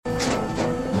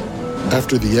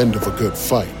After the end of a good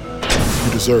fight,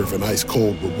 you deserve an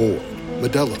ice-cold reward.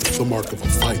 Modelo is the mark of a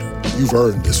fighter. You've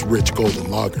earned this rich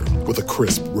golden lager with a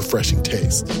crisp, refreshing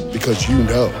taste. Because you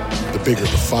know, the bigger the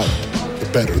fight, the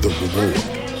better the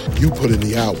reward. You put in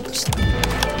the hours,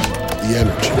 the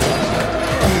energy,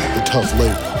 the tough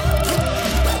labor.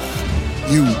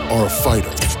 You are a fighter,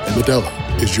 and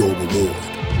Modelo is your reward.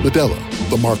 Modelo,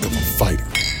 the mark of a fighter.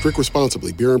 Drink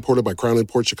responsibly. Beer imported by Crown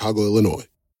Imports, Chicago, Illinois.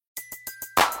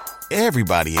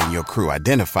 Everybody in your crew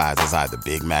identifies as either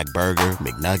Big Mac Burger,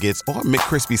 McNuggets, or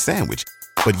McCrispy Sandwich.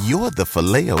 But you're the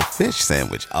Filet-O-Fish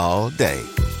Sandwich all day.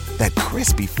 That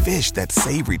crispy fish, that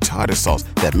savory tartar sauce,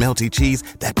 that melty cheese,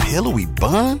 that pillowy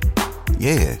bun.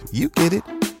 Yeah, you get it.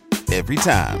 Every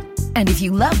time. And if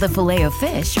you love the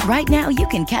Filet-O-Fish, right now you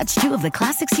can catch two of the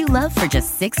classics you love for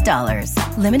just $6.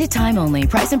 Limited time only.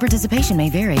 Price and participation may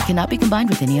vary. Cannot be combined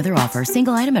with any other offer.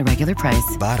 Single item at regular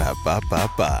price.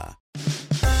 Ba-da-ba-ba-ba.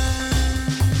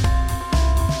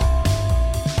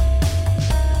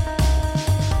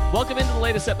 Welcome into the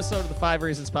latest episode of the 5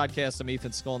 Reasons Podcast. I'm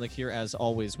Ethan Skolnick here, as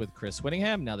always, with Chris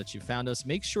Whittingham. Now that you've found us,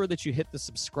 make sure that you hit the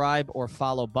subscribe or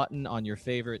follow button on your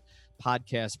favorite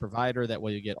podcast provider. That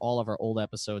way you get all of our old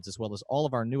episodes as well as all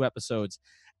of our new episodes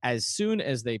as soon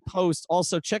as they post.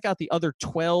 Also, check out the other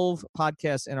 12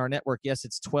 podcasts in our network. Yes,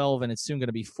 it's 12, and it's soon going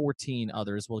to be 14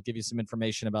 others. We'll give you some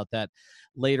information about that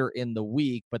later in the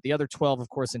week. But the other 12, of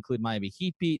course, include Miami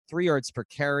Heat Beat, 3 yards per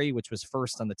carry, which was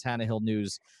first on the Tannehill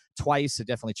News twice. So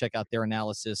definitely check out their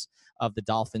analysis of the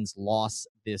Dolphins' loss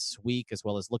this week, as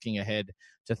well as looking ahead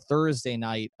to Thursday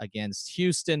night against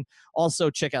Houston. Also,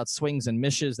 check out Swings and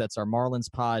Mishes. That's our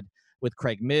Marlins pod with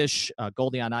Craig Mish,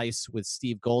 Goldie on Ice with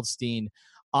Steve Goldstein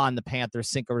on the Panthers,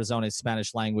 Cinco Razones,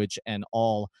 Spanish language, and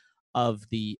all of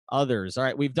the others. All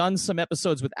right, we've done some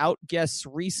episodes without guests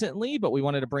recently, but we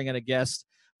wanted to bring in a guest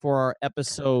for our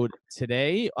episode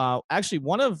today. Actually,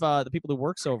 one of the people who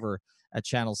works over at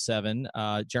Channel 7,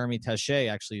 Jeremy Taché,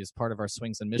 actually is part of our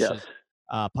Swings and Missions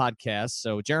podcast.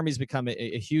 So Jeremy's become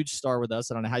a huge star with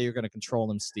us. I don't know how you're going to control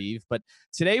him, Steve. But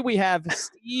today we have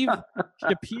Steve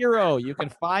Shapiro. You can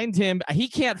find him. He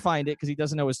can't find it because he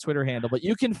doesn't know his Twitter handle, but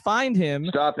you can find him.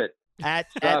 Stop it. At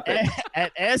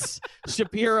S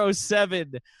Shapiro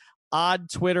 7 on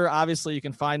Twitter. Obviously, you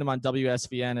can find him on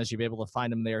WSVN, as you'll be able to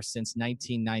find him there since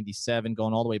 1997,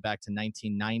 going all the way back to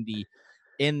 1990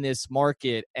 in this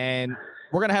market. And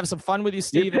we're going to have some fun with you,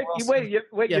 Steve.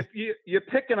 You're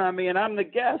picking on me, and I'm the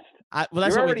guest. Well,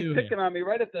 that's you're what already we do picking on me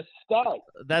right at the start.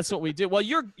 That's what we do. Well,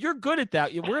 you're good at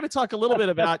that. We're going to talk a little bit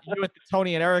about you at the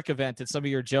Tony and Eric event and some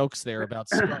of your jokes there about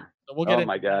stuff. So we'll get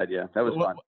my God, yeah, that was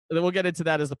fun. We'll get into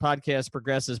that as the podcast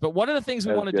progresses. But one of the things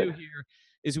we want to do here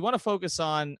is we want to focus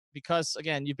on, because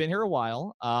again, you've been here a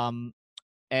while,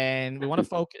 and we want to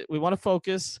focus. We want to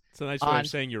focus. It's a nice way of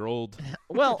saying you're old.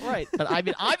 Well, right, but I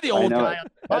mean, I'm the old guy.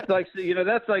 That's like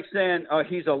saying, "Oh,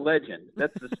 he's a legend."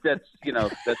 That's the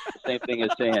same thing as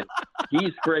saying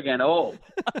he's friggin' old.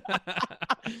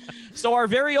 So our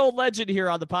very old legend here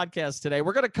on the podcast today,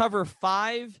 we're going to cover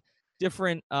 5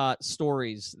 different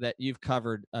stories that you've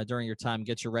covered during your time.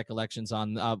 Get your recollections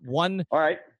on one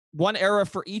era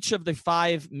for each of the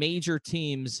 5 major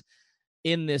teams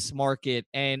in this market.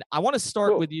 And I want to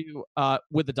start with you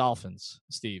with the Dolphins,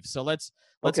 Steve. So let's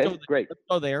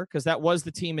go there, because that was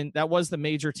the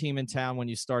major team in town when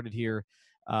you started here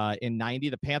in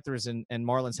 90. The Panthers and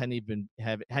Marlins hadn't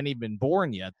even been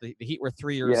born yet. The Heat were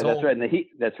 3 years old. Yeah, that's right. And the Heat,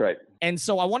 that's right. And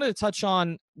so I wanted to touch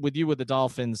on with you with the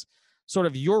Dolphins, sort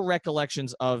of your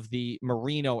recollections of the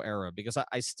Marino era, because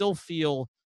I still feel,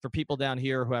 for people down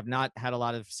here who have not had a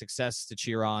lot of success to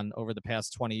cheer on over the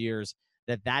past 20 years,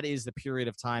 that is the period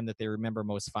of time that they remember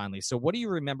most fondly. So what do you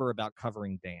remember about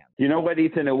covering Dan? You know what,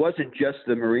 Ethan? It wasn't just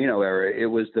the Marino era. It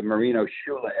was the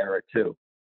Marino-Shula era, too.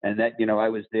 And that, I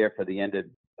was there for the end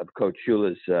of Coach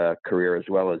Shula's career as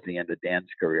well as the end of Dan's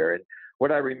career. And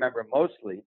what I remember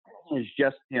mostly is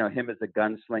just, him as a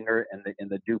gunslinger in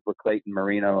the Duper Clayton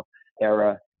Marino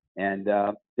era. And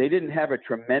they didn't have a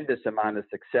tremendous amount of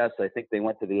success. I think they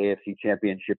went to the AFC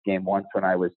Championship game once when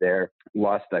I was there,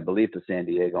 lost, I believe, to San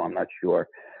Diego. I'm not sure.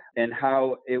 And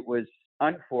how it was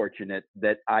unfortunate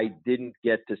that I didn't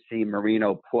get to see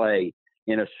Marino play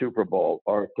in a Super Bowl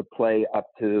or to play up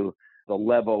to the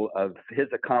level of his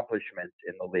accomplishments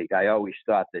in the league. I always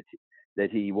thought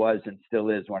that he was and still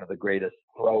is one of the greatest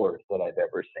throwers that I've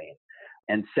ever seen.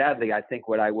 And sadly, I think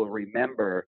what I will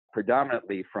remember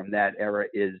predominantly from that era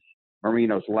is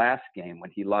Marino's last game when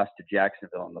he lost to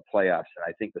Jacksonville in the playoffs. And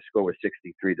I think the score was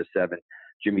 63-7.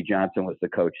 Jimmy Johnson was the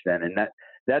coach then. And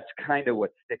that's kind of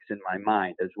what sticks in my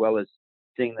mind, as well as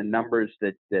seeing the numbers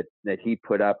that he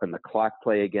put up and the clock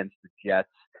play against the Jets.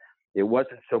 it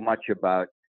wasn't so much about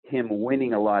him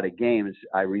winning a lot of games.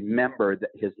 I remember that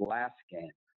his last game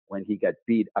when he got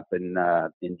beat up in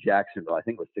Jacksonville, I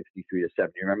think it was 63-7.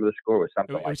 You remember the score? It was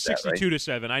something It was like that, right?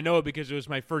 62-7. I know it because it was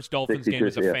my first Dolphins game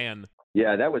as a fan.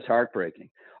 Yeah, that was heartbreaking.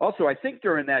 Also, I think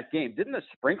during that game, didn't the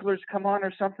sprinklers come on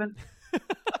or something?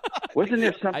 Wasn't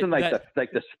there something like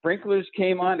the sprinklers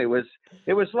came on? It was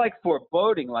like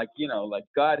foreboding, like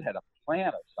God had a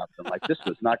plan or something. Like this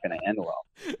was not going to end well.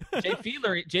 Jay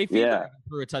Fiedler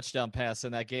threw a touchdown pass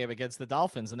in that game against the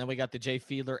Dolphins, and then we got the Jay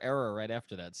Fiedler error right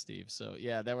after that, Steve. So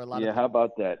yeah, there were a lot of. Yeah, how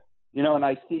about that? And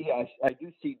I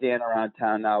do see Dan around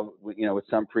town now, with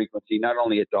some frequency, not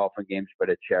only at Dolphin games but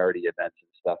at charity events and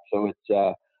stuff. So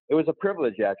it was a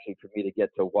privilege actually for me to get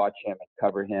to watch him and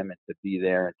cover him and to be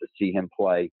there and to see him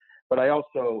play. But I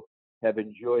also have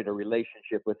enjoyed a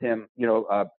relationship with him,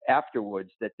 afterwards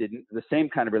that the same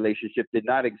kind of relationship did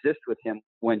not exist with him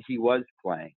when he was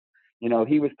playing.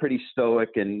 He was pretty stoic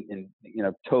and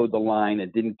towed the line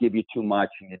and didn't give you too much,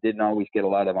 and you didn't always get a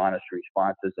lot of honest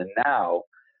responses. And now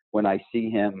when I see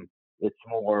him, it's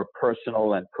more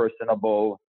personal and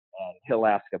personable, and he'll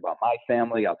ask about my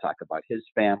family. I'll talk about his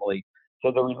family.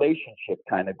 So the relationship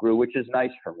kind of grew, which is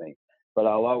nice for me. But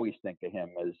I'll always think of him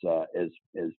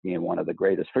as being one of the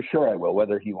greatest. For sure I will,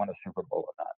 whether he won a Super Bowl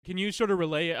or not. Can you sort of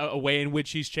relay a way in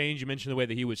which he's changed? You mentioned the way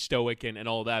that he was stoic and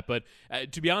all that. But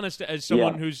to be honest, as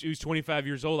someone who's 25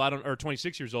 years old, or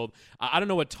 26 years old, I don't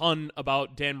know a ton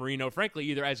about Dan Marino, frankly,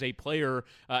 either as a player,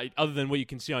 other than what you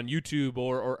can see on YouTube,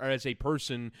 or as a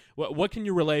person. What can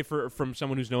you relay from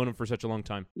someone who's known him for such a long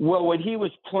time? Well, when he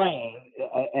was playing,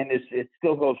 and it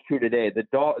still holds true today,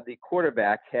 the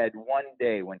quarterback had one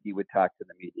day when he would talk to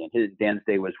the media. And Dan's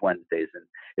day was Wednesdays, and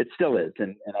it still is.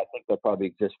 And I think that probably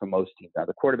exists for most teams now.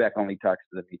 The quarterback only talks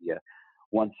to the media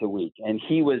once a week. And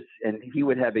he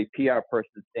would have a PR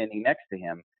person standing next to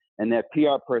him, and that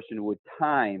PR person would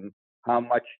time how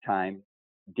much time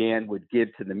Dan would give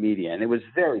to the media. And it was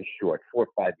very short, 4 or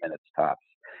 5 minutes tops.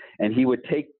 And he would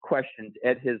take questions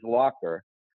at his locker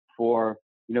for,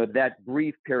 that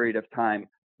brief period of time,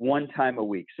 one time a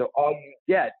week. So all you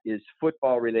get is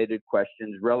football-related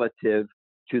questions relative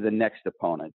to the next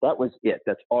opponent. That was it.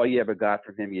 That's all you ever got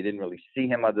from him. You didn't really see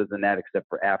him other than that, except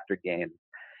for after games.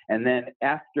 And then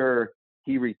after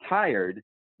he retired,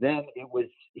 then he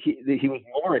was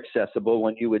more accessible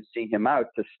when you would see him out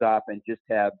to stop and just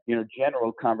have,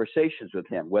 general conversations with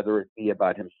him, whether it be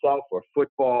about himself or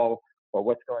football or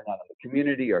what's going on in the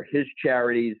community or his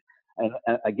charities. And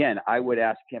again, I would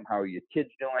ask him, how are your kids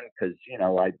doing? Because,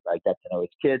 I got to know his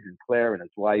kids and Claire and his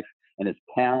wife and his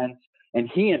parents. And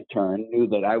he, in turn, knew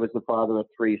that I was the father of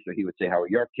 3. So he would say, how are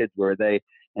your kids? Where are they?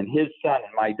 And his son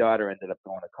and my daughter ended up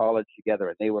going to college together,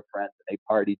 and they were friends, and they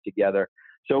partied together.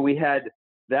 So we had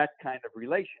that kind of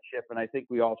relationship. And I think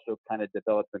we also kind of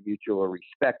developed a mutual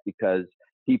respect because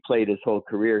he played his whole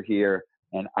career here,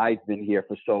 and I've been here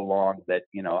for so long that,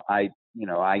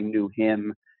 I knew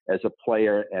him as a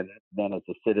player and then as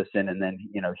a citizen. And then,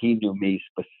 he knew me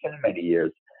for so many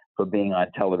years for being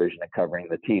on television and covering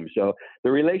the team. So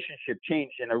the relationship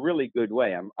changed in a really good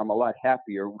way. I'm a lot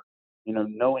happier,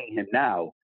 knowing him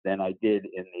now than I did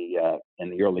in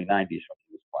the early 90s when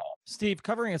he was playing. Steve,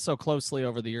 covering it so closely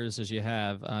over the years as you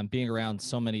have, being around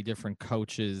so many different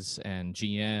coaches and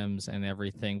GMs and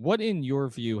everything, what in your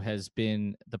view has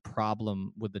been the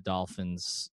problem with the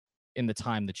Dolphins in the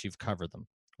time that you've covered them?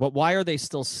 Why are they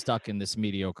still stuck in this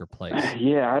mediocre place?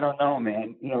 Yeah, I don't know,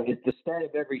 man. At the start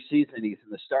of every season,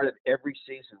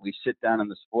 Ethan, we sit down in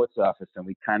the sports office and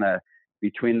we kind of,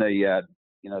 between the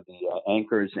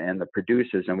anchors and the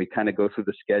producers, and we kind of go through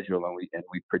the schedule and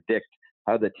we predict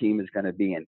how the team is going to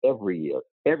be. And every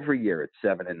year it's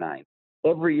 7-9.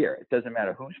 Every year, it doesn't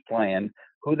matter who's playing,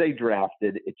 who they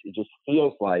drafted. It just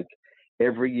feels like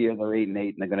every year they're 8-8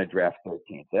 and they're going to draft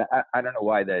 13. I don't know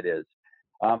why that is.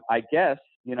 I guess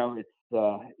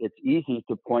it's easy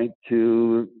to point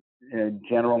to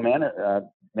general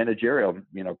managerial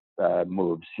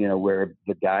moves, where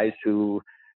the guys who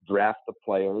draft the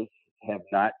players have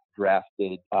not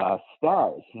drafted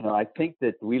stars. I think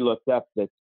that we looked up that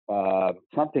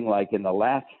something like in the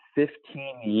last 15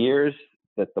 years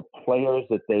that the players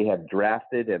that they have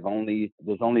drafted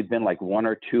there's only been like 1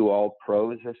 or 2 all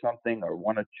pros or something, or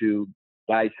 1 or 2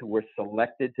 guys who were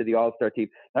selected to the All-Star team,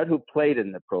 not who played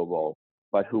in the Pro Bowl,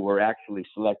 but who were actually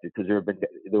selected, because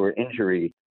there were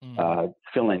injury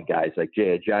fill-in guys like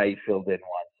Jay Ajayi filled in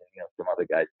once, and some other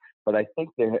guys. But I think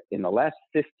in the last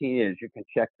 15 years, you can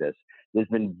check this, there's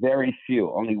been very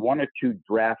few, only 1 or 2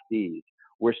 draftees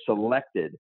were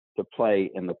selected to play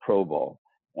in the Pro Bowl.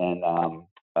 And,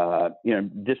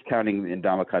 discounting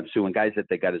Ndamukong Suh and guys that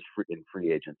they got in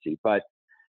free agency. But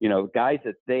guys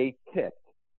that they picked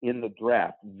in the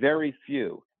draft, very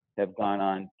few have gone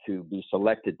on to be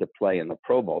selected to play in the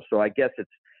Pro Bowl. So I guess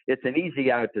it's an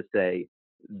easy out to say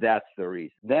that's the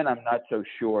reason. Then I'm not so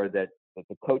sure that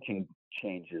the coaching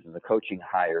changes and the coaching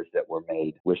hires that were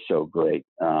made were so great.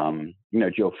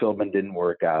 Joe Philbin didn't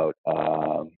work out.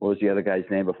 What was the other guy's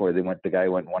name before they went? The guy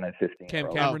who went 1-15.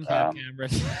 Cam Cameron. Cam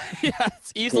Cameron. Yeah,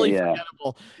 it's easily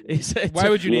forgettable. Why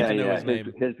would you need to know his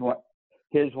name?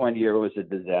 His 1 year was a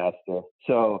disaster.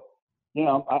 So,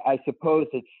 I suppose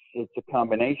it's a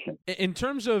combination. In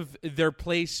terms of their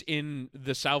place in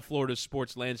the South Florida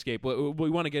sports landscape, we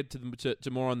want to get to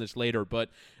more on this later, but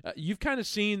you've kind of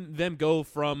seen them go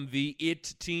from the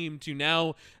it team to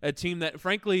now a team that,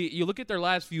 frankly, you look at their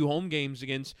last few home games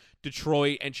against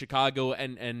Detroit and Chicago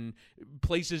and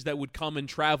places that would come and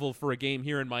travel for a game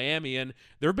here in Miami, and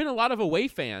there have been a lot of away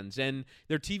fans, and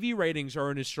their TV ratings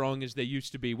aren't as strong as they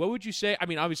used to be. What would you say? I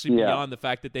mean, obviously beyond the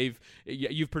fact that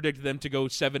you've predicted them to go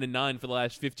 7-9 for the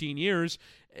last 15 years,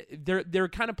 their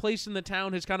kind of place in the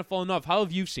town has kind of fallen off. How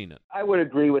have you seen it? I would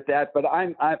agree with that, but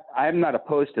I'm not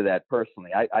opposed to that personally.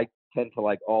 I tend to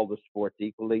like all the sports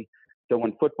equally. So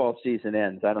when football season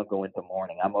ends, I don't go into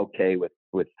mourning. I'm okay with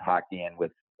hockey and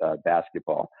with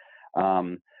basketball.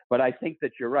 But I think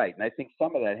that you're right. And I think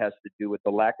some of that has to do with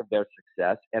the lack of their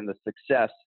success and the success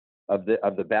of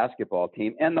the basketball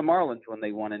team and the Marlins when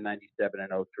they won in 97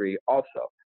 and 03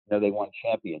 also. They won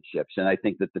championships. And I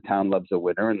think that the town loves a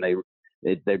winner, and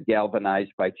they're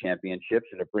galvanized by championships,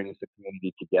 and it brings the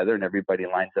community together, and everybody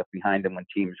lines up behind them when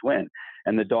teams win.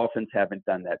 And the Dolphins haven't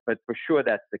done that. But for sure,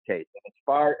 that's the case. And as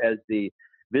far as the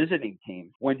visiting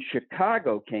teams, when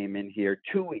Chicago came in here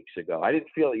 2 weeks ago, I didn't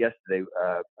feel it yesterday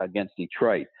against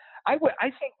Detroit. I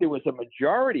think there was a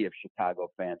majority of Chicago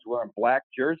fans wearing black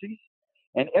jerseys,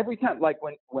 and every time, like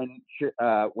when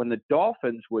the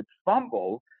Dolphins would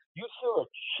fumble, you saw a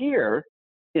cheer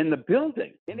in the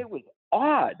building, and it was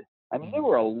odd. I mean, there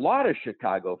were a lot of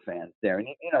Chicago fans there, and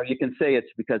you can say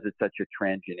it's because it's such a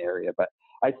transient area, but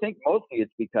I think mostly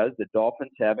it's because the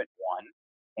Dolphins haven't won,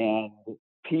 and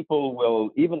people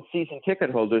will, even season ticket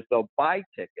holders, they'll buy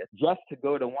tickets just to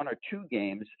go to one or two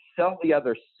games, sell the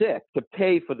other 6 to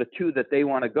pay for the 2 that they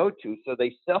want to go to. So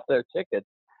they sell their tickets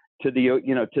to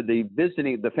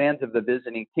the fans of the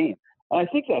visiting team. And I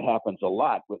think that happens a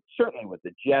lot certainly with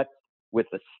the Jets, with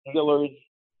the Steelers,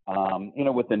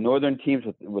 with the northern teams,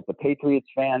 with the Patriots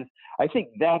fans. I think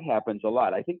that happens a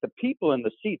lot. I think the people in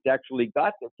the seats actually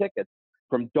got their tickets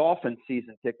from Dolphin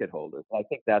season ticket holders. I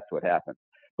think that's what happened.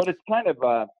 But it's kind of,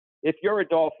 if you're a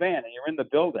Dolphin fan and you're in the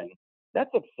building, that's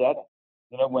upsetting.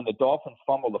 When the Dolphins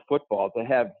fumble the football, to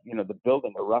have, the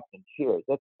building erupt in cheers,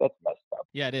 that's messed up.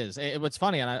 Yeah, it is. What's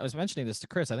funny, and I was mentioning this to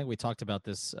Chris, I think we talked about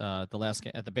this at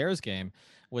the Bears game,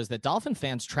 was that Dolphin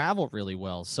fans travel really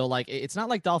well. So, like, it's not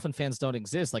like Dolphin fans don't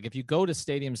exist. Like, if you go to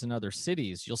stadiums in other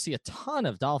cities, you'll see a ton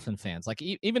of Dolphin fans. Like,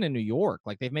 even in New York,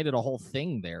 like, they've made it a whole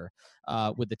thing there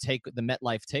with the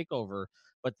MetLife takeover.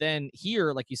 But then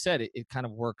here, like you said, it kind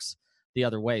of works the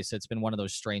other way. So it's been one of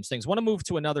those strange things. I want to move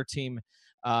to another team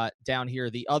down here,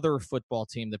 the other football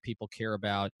team that people care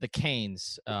about, the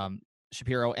Canes,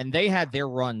 Shapiro, and they had their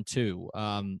run too.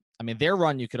 Their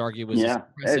run, you could argue, was they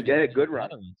had a good run.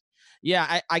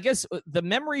 Yeah, I guess the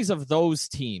memories of those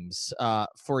teams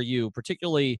for you,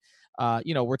 particularly,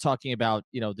 we're talking about,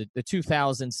 the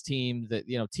 2000s team,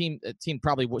 team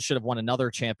probably should have won another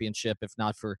championship if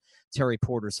not for Terry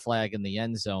Porter's flag in the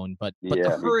end zone. But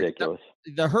ridiculous.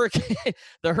 The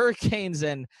Hurricanes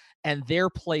and their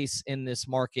place in this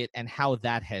market and how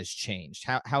that has changed.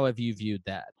 How have you viewed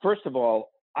that? First of all,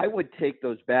 I would take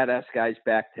those badass guys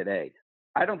back today.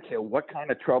 I don't care what kind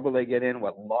of trouble they get in,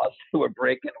 what laws they were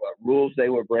breaking, what rules they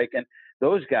were breaking.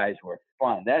 Those guys were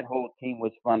fun. That whole team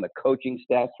was fun. The coaching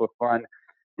staffs were fun.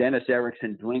 Dennis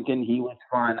Erickson drinking, he was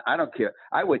fun. I don't care.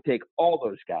 I would take all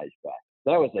those guys back.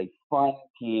 That was a fun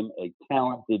team, a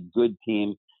talented, good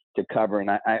team to cover.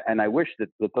 And I wish that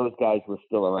those guys were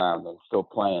still around and still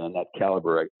playing, and that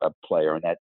caliber of player and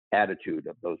that attitude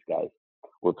of those guys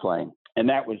were playing. And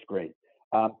that was great.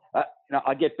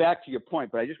 I'll get back to your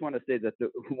point, but I just want to say that the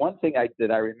one thing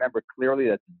that I remember clearly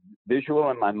that's visual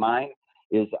in my mind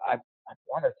is I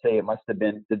want to say it must have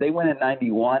been, did they win in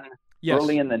 91? Yes.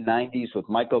 Early in the 90s with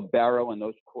Michael Barrow and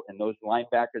those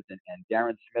linebackers and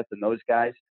Darren Smith and those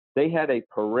guys. They had a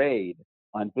parade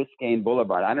on Biscayne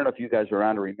Boulevard. I don't know if you guys were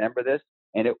around to remember this.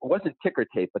 And it wasn't ticker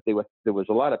tape, but there was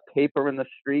a lot of paper in the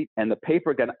street, and the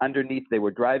paper got underneath. They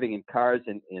were driving in cars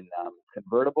in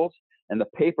convertibles, and the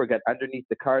paper got underneath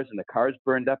the cars, and the cars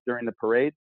burned up during the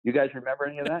parade. You guys remember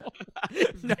any of that?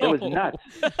 No. It was nuts.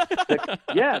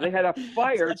 They had a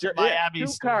fire. Such a Miami Two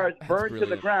story. cars burned to the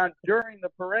brilliant. ground during the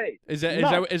parade. Is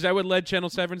Nuts. that what led Channel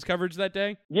 7's coverage that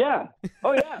day? Yeah.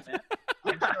 Oh, yeah, man.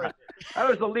 That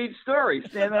was the lead story,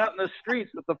 standing out in the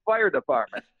streets with the fire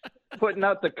department, putting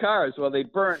out the cars while they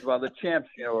burned, while the champs,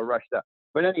 were rushed up.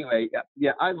 But anyway,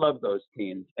 yeah, I love those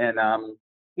teams. And,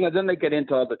 then they get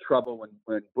into all the trouble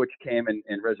when Butch came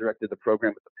and resurrected the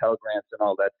program with the Pell Grants and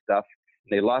all that stuff.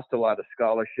 They lost a lot of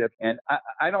scholarships, and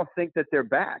I don't think that they're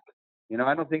back.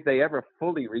 I don't think they ever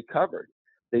fully recovered.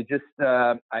 They just,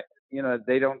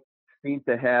 they don't seem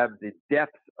to have the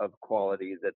depth of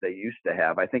quality that they used to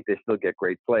have. I think they still get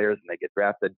great players and they get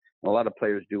drafted. And a lot of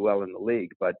players do well in the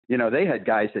league, but they had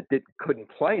guys that couldn't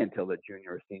play until the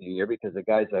junior or senior year because the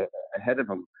guys ahead of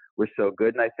them were so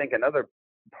good. And I think another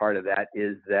part of that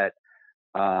is that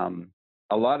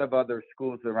a lot of other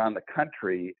schools around the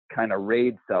country kind of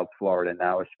raid South Florida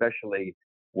now, especially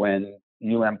when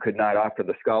UM could not offer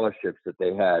the scholarships that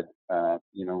they had, when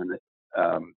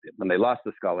they lost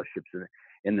the scholarships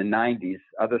in the 90s.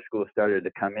 Other schools started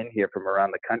to come in here from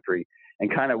around the country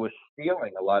and kind of was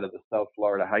stealing a lot of the South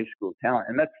Florida high school talent,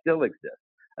 and that still exists.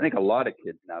 I think a lot of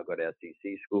kids now go to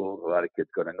SEC schools. A lot of kids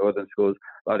go to northern schools.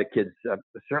 A lot of kids,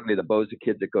 certainly the Boza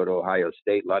kids that go to Ohio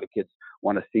State. A lot of kids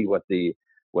want to see what the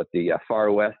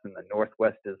far west and the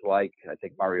northwest is like. I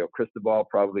think Mario Cristobal,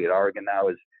 probably at Oregon now,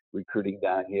 is recruiting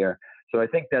down here. So I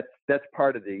think that's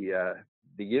part of the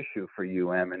issue for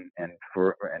UM and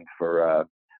for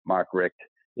Mark Richt,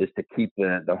 is to keep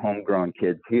the homegrown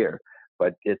kids here.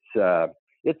 But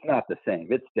it's not the same.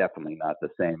 It's definitely not the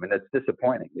same, and it's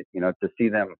disappointing. To see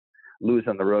them lose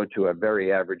on the road to a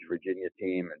very average Virginia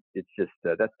team, it's just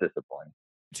that's disappointing.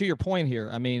 To your point here,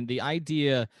 I mean, the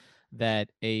idea that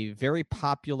a very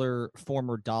popular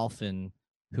former Dolphin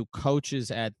who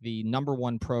coaches at the number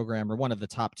one program or one of the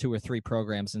top 2 or 3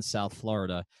 programs in South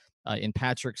Florida, in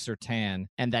Patrick Surtain,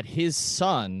 and that his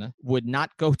son would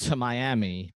not go to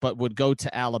Miami, but would go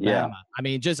to Alabama.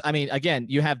 Yeah. Again,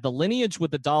 you have the lineage with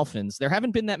the Dolphins. There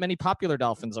haven't been that many popular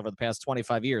Dolphins over the past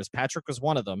 25 years. Patrick was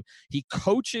one of them. He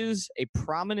coaches a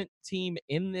prominent team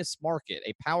in this market,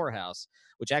 a powerhouse,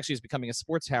 which actually is becoming a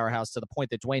sports powerhouse to the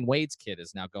point that Dwayne Wade's kid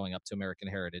is now going up to American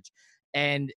Heritage.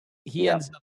 And he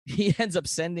ends up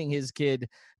sending his kid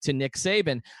to Nick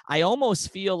Saban. I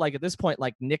almost feel like at this point,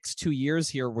 like Nick's 2 years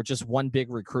here were just one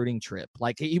big recruiting trip.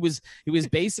 Like he was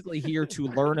basically here to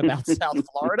learn about South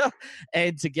Florida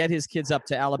and to get his kids up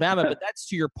to Alabama. But that's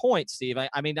to your point, Steve. I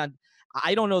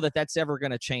don't know that that's ever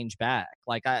going to change back.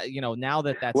 Like now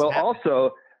that's well, happened.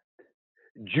 Also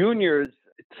Junior's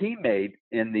teammate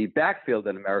in the backfield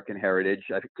at American Heritage,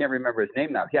 I can't remember his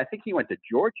name now. I think he went to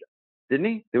Georgia. Didn't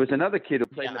he? There was another kid who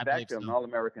played in the backfield, an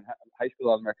All-American, high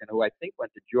school All-American, who I think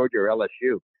went to Georgia or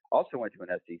LSU, also went to an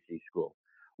SEC school,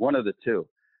 one of the two.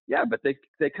 Yeah, but they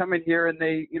come in here and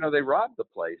they rob the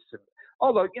place. And,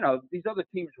 although, these other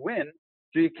teams win,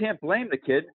 so you can't blame the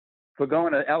kid for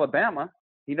going to Alabama.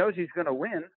 He knows he's going to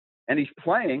win, and he's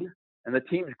playing, and the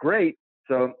team's great,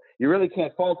 so you really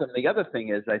can't fault him. The other thing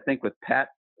is, I think with Pat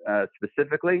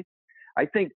specifically, I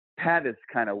think Pat is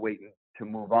kind of waiting to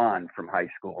move on from high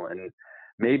school. And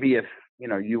maybe if,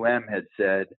 UM had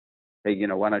said, hey,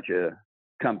 why don't you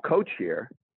come coach here,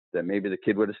 then maybe the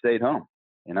kid would have stayed home,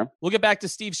 We'll get back to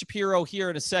Steve Shapiro here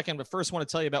in a second, but first I want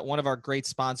to tell you about one of our great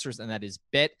sponsors, and that is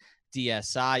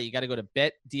BetDSI. You got to go to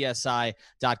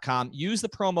betdsi.com. Use the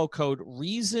promo code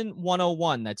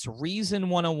REASON101. That's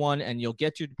REASON101, and you'll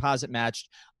get your deposit matched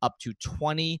up to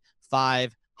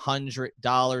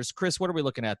 $2,500. Chris, what are we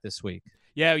looking at this week?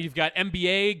 Yeah, you've got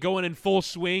NBA going in full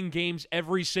swing, games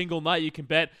every single night. You can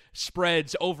bet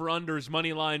spreads, over-unders,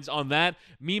 money lines on that.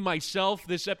 Me, myself,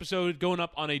 this episode going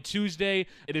up on a Tuesday.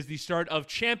 It is the start of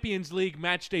Champions League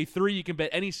Match Day 3. You can bet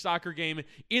any soccer game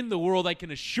in the world. I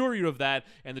can assure you of that.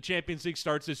 And the Champions League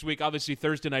starts this week. Obviously,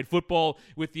 Thursday Night Football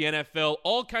with the NFL.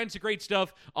 All kinds of great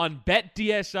stuff on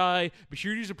BetDSI. Be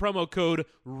sure to use the promo code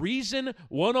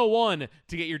REASON101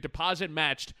 to get your deposit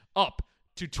matched up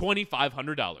to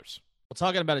 $2,500. Well,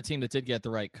 talking about a team that did get the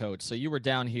right coach. So you were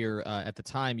down here at the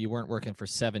time. You weren't working for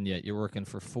 7 yet. You were working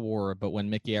for 4. But when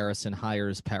Mickey Arison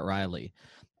hires Pat Riley,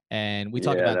 and we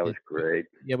talk about that was great.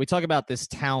 Yeah, we talk about this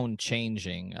town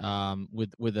changing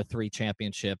with the 3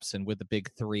 championships and with the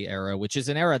Big 3 era, which is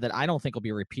an era that I don't think will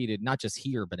be repeated, not just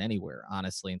here but anywhere,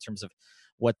 honestly, in terms of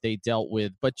what they dealt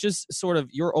with. But just sort of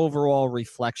your overall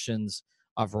reflections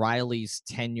of Riley's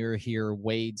tenure here,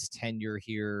 Wade's tenure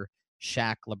here,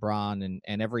 Shaq, LeBron,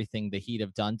 and everything the Heat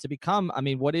have done to become,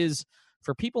 what is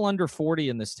for people under 40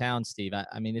 in this town, Steve,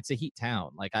 I mean, it's a Heat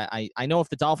town. Like I know if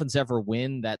the Dolphins ever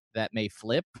win, that may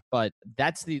flip, but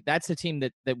that's the team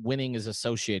that winning is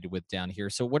associated with down here.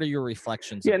 So what are your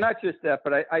reflections? Yeah, not just that,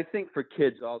 but I think for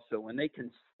kids also, when they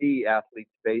can see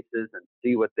athletes' faces and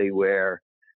see what they wear,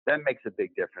 that makes a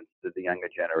big difference to the younger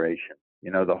generation.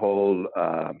 You know, the whole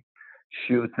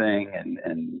shoe thing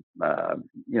and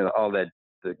you know, all that,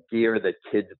 the gear that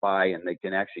kids buy, and they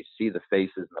can actually see the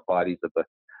faces and the bodies of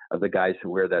the guys who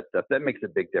wear that stuff. That makes a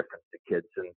big difference to kids.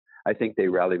 And I think they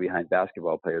rally behind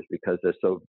basketball players because they're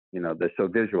so, you know, they're so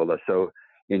visual, they're so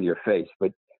in your face.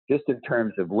 But just in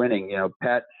terms of winning, you know,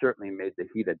 Pat certainly made the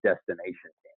Heat a destination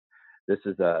team. This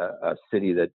is a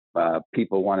city that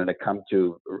people wanted to come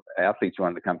to, athletes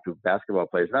wanted to come to, basketball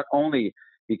players, not only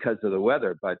because of the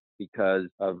weather, but because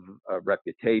of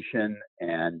reputation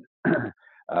and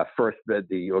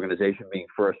the organization being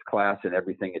first class in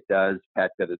everything it does.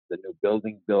 Pat got the new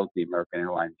building built, the American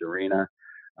Airlines Arena.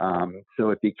 So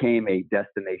it became a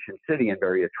destination city and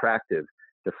very attractive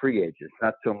to free agents,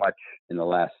 not so much in the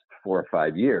last 4 or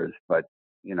 5 years, but,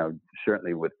 you know,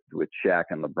 certainly with Shaq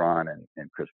and LeBron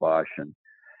and Chris Bosh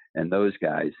and those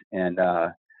guys. And,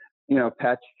 you know,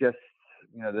 Pat's just,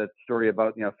 you know, that story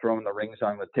about, you know, throwing the rings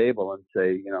on the table and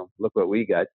say, you know, look what we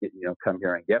got, you know, come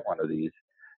here and get one of these.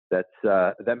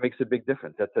 That makes a big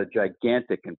difference. That's a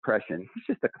gigantic impression. He's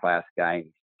just a class guy,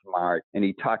 and smart, and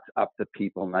he talks up to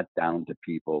people, not down to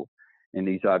people. And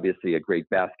he's obviously a great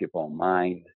basketball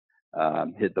mind.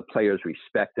 The players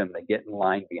respect him. They get in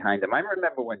line behind him. I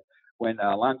remember when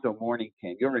Alonzo Mourning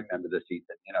came. You'll remember this,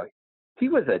 Ethan. You know, he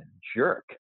was a jerk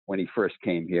when he first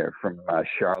came here from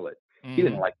Charlotte. Mm-hmm. He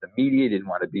didn't like the media. He didn't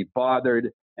want to be bothered.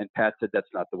 And Pat said, "That's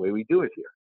not the way we do it here.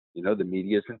 You know, the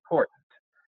media is important."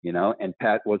 You know, and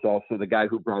Pat was also the guy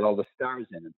who brought all the stars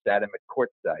in and sat him at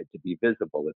courtside to be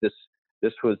visible. That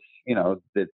this was, you know,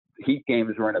 the Heat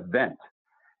games were an event,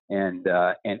 and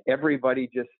everybody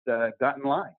just got in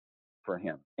line for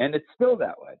him. And it's still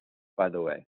that way, by the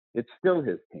way. It's still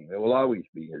his team. It will always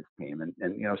be his team. And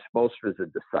you know, Spoelstra's a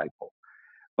disciple,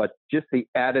 but just the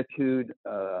attitude,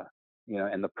 you know,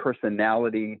 and the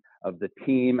personality of the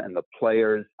team and the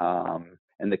players.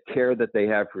 And the care that they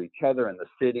have for each other and the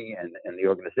city and the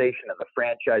organization and the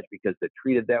franchise, because they're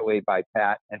treated that way by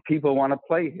Pat, and people want to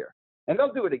play here. And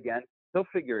they'll do it again. They'll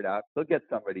figure it out. They'll get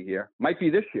somebody here. Might be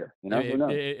this year. You know, who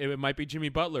knows? It might be Jimmy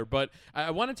Butler. But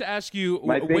I wanted to ask you,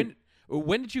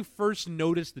 when did you first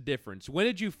notice the difference? When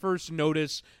did you first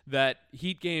notice that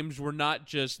Heat games were not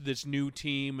just this new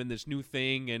team and this new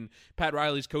thing and Pat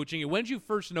Riley's coaching? And when did you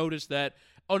first notice that,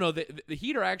 oh no, the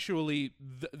Heat are actually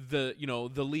the you know,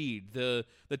 the lead, the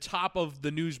top of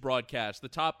the news broadcast, the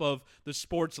top of the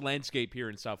sports landscape here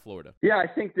in South Florida? Yeah, I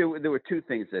think there were two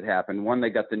things that happened. One, they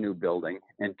got the new building,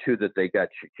 and two, that they got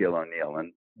Shaquille O'Neal,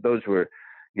 and those were,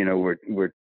 you know,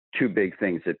 were two big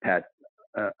things that Pat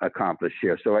accomplished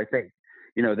here. So I think,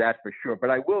 you know, that for sure. But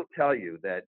I will tell you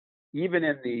that even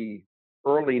in the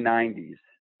early 90s,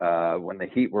 when the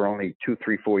Heat were only 2,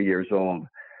 3, 4 years old,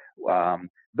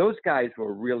 those guys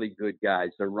were really good guys.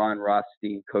 The Ron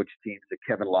Rothstein coach teams, the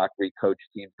Kevin Lockery coach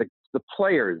teams, the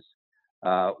players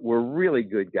were really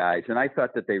good guys. And I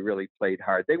thought that they really played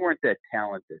hard. They weren't that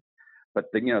talented, but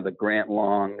the Grant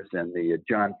Longs and the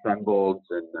John Sunbolds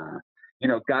and, you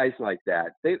know, guys like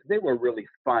that, they were really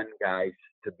fun guys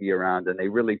to be around, and they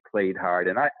really played hard.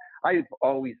 And I've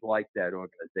always liked that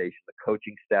organization. The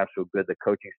coaching staffs were good. The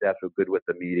coaching staffs were good with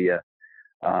the media.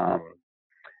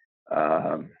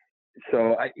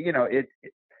 So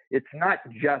it's not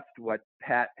just what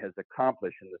Pat has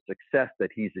accomplished and the success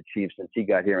that he's achieved since he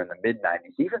got here in the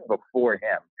mid-90s. Even before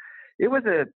him, it was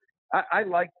I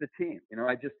liked the team. You know,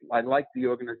 I liked the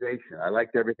organization. I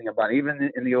liked everything about it.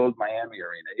 Even in the old Miami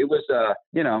arena. It was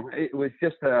it was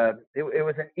just it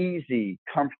was an easy,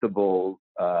 comfortable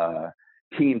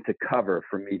team to cover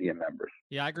for media members.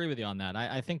 Yeah, I agree with you on that.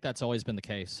 I think that's always been the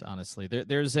case, honestly.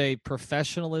 There's a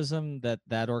professionalism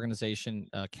that organization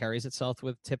carries itself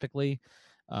with typically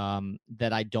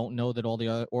that I don't know that all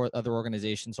the other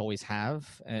organizations always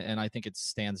have, and I think it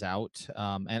stands out.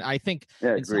 And I think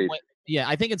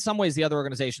I think in some ways the other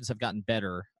organizations have gotten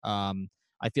better.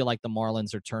 I feel like the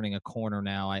Marlins are turning a corner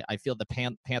now. I feel the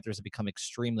Panthers have become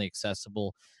extremely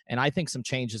accessible, and I think some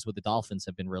changes with the Dolphins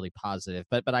have been really positive.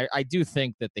 But I do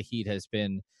think that the Heat has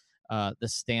been the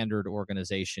standard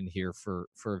organization here for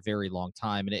a very long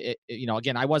time. And it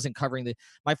again, I wasn't covering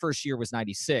my first year was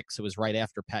 96. It was right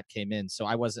after Pat came in, so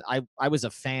I was a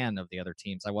fan of the other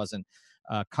teams. I wasn't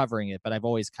covering it, but I've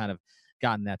always kind of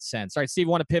gotten that sense. All right, Steve,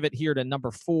 I want to pivot here to number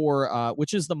 4,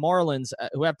 which is the Marlins,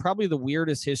 who have probably the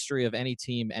weirdest history of any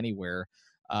team anywhere,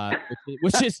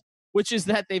 which is which is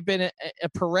that they've been a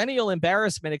perennial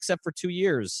embarrassment except for 2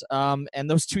 years. And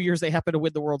those 2 years they happen to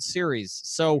win the World Series.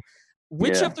 So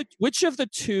which of the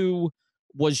two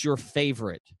was your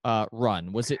favorite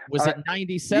run? Was it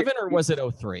 97 or was it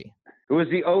 03? It was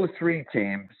the 03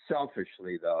 team,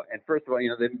 selfishly, though. And first of all,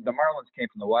 the Marlins came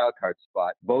from the wild card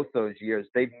spot both those years.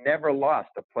 They've never lost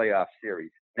a playoff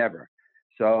series, never.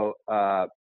 So,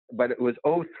 but it was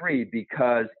 03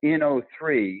 because in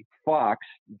 03, Fox,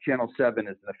 Channel 7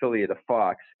 is an affiliate of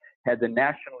Fox, had the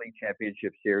National League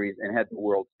Championship Series and had the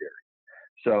World Series.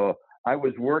 So I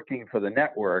was working for the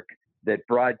network that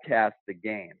broadcast the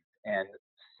games. And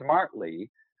smartly,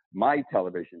 my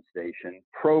television station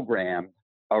programmed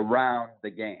around the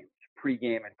games,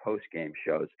 pregame and postgame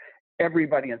shows.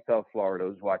 Everybody in South Florida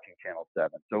was watching Channel 7.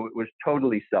 So it was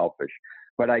totally selfish.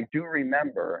 But I do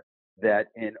remember that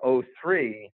in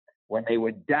 03, when they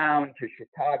were down to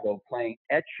Chicago, playing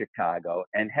at Chicago,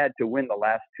 and had to win the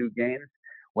last two games,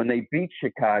 when they beat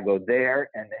Chicago there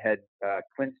and had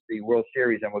clinched the World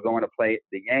Series and were going to play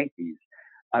the Yankees,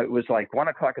 it was like 1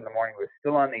 o'clock in the morning. We were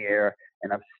still on the air,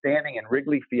 and I'm standing in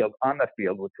Wrigley Field on the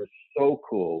field, which was so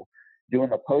cool,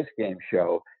 doing a post-game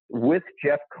show with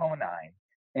Jeff Conine,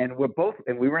 and we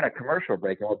were in a commercial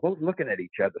break, and we're both looking at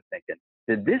each other thinking,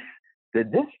 did this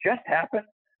just happen?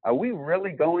 Are we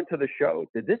really going to the show?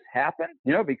 Did this happen?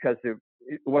 Because it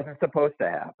wasn't supposed to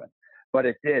happen, but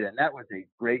it did, and that was a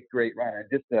great, great run. And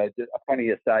just a funny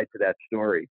aside to that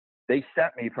story, they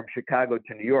sent me from Chicago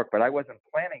to New York, but I wasn't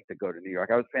planning to go to New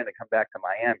York. I was planning to come back to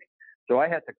Miami. So I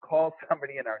had to call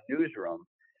somebody in our newsroom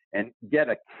and get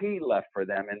a key left for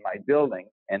them in my building.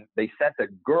 And they sent a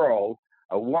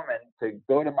woman, to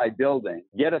go to my building,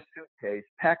 get a suitcase,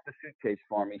 pack the suitcase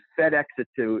for me, FedEx it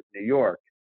to New York.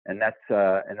 And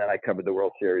and then I covered the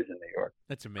World Series in New York.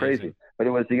 That's amazing. Crazy. But it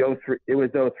was the 03. It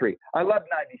was 03. I loved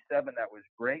 97. That was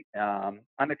great.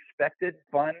 Unexpected,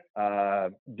 fun.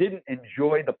 Didn't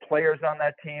enjoy the players on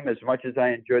that team as much as I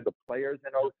enjoyed the players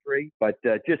in 03, but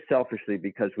just selfishly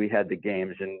because we had the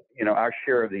games, and our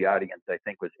share of the audience, I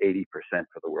think, was 80%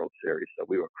 for the World Series. So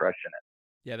we were crushing it.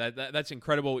 Yeah, that's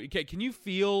incredible. Can you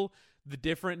feel the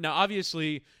different? Now,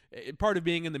 obviously, part of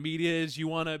being in the media is you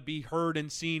want to be heard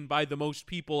and seen by the most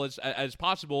people as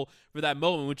possible for that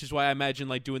moment, which is why I imagine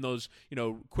like doing those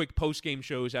quick post game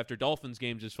shows after Dolphins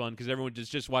games is fun because everyone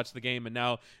just watched the game and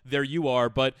now there you are.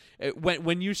 But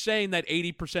when you're saying that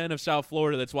 80% of South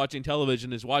Florida that's watching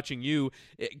television is watching you,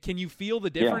 can you feel the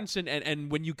difference? Yeah.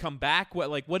 And when you come back,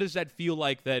 what does that feel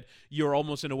like that you're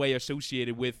almost in a way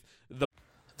associated with the?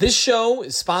 This show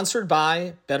is sponsored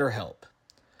by BetterHelp.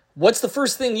 What's the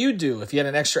first thing you'd do if you had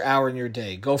an extra hour in your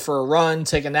day? Go for a run,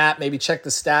 take a nap, maybe check the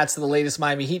stats of the latest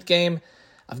Miami Heat game?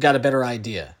 I've got a better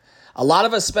idea. A lot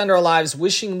of us spend our lives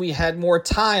wishing we had more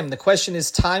time. The question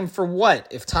is, time for what?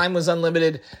 If time was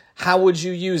unlimited, how would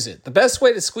you use it? The best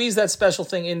way to squeeze that special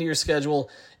thing into your schedule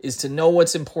is to know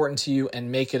what's important to you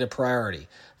and make it a priority.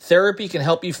 Therapy can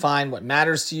help you find what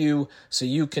matters to you so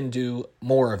you can do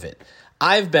more of it.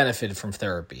 I've benefited from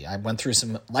therapy. I went through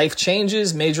some life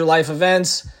changes, major life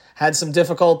events, had some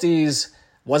difficulties,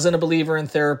 wasn't a believer in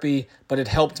therapy, but it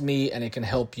helped me and it can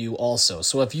help you also.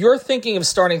 So if you're thinking of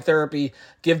starting therapy,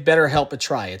 give BetterHelp a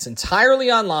try. It's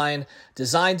entirely online,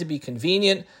 designed to be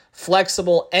convenient,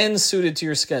 flexible, and suited to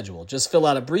your schedule. Just fill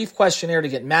out a brief questionnaire to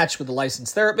get matched with a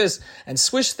licensed therapist and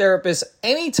switch therapists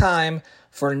anytime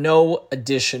for no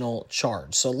additional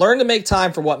charge. So learn to make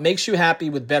time for what makes you happy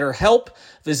with BetterHelp.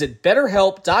 Visit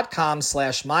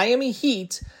BetterHelp.com/Miami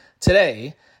Heat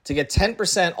today to get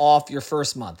 10% off your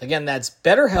first month. Again, that's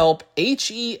BetterHelp,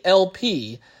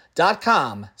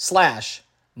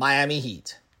 HELP.com/Miami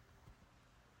Heat.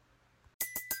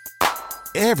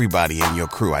 Everybody in your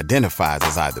crew identifies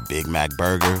as either Big Mac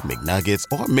Burger, McNuggets,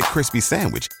 or McCrispy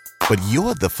Sandwich. But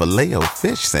you're the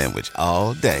Filet-O-Fish Sandwich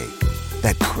all day.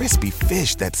 That crispy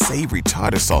fish, that savory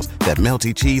tartar sauce, that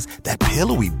melty cheese, that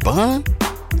pillowy bun.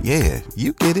 Yeah,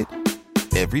 you get it.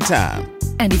 Every time.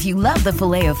 And if you love the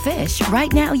Filet-O-Fish,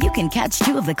 right now you can catch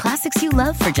two of the classics you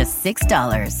love for just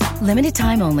 $6. Limited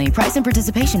time only. Price and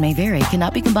participation may vary.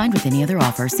 Cannot be combined with any other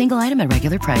offer. Single item at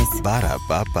regular price.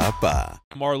 Ba-da-ba-ba-ba.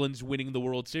 Marlins winning the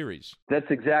World Series. That's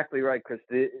exactly right, Chris.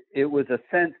 It was a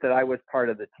sense that I was part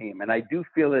of the team, and I do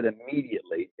feel it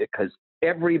immediately because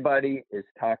everybody is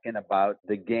talking about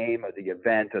the game or the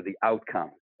event or the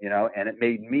outcome, and it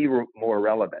made me more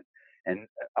relevant. And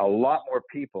a lot more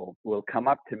people will come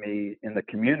up to me in the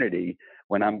community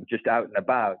when I'm just out and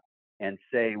about and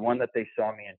say, one, that they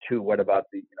saw me, and two, what about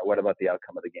the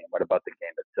outcome of the game? What about the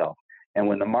game itself? And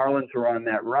when the Marlins were on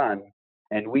that run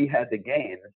and we had the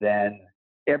games, then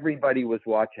everybody was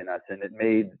watching us, and it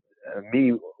made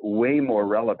me way more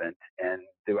relevant, and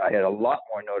I had a lot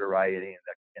more notoriety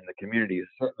in the community,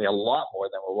 certainly a lot more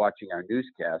than we're watching our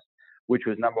newscast, which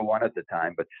was number one at the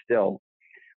time. But still,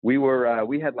 we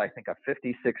had, I think, a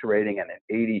 56 rating and an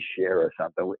 80 share or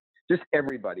something. Just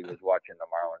everybody was watching the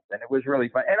Marlins, and it was really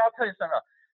fun. And I'll tell you something else.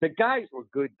 The guys were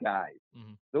good guys.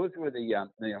 Mm-hmm. Those were the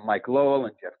Mike Lowell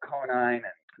and Jeff Conine, and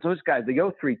those guys.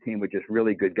 The 03 team were just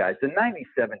really good guys. The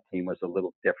 97 team was a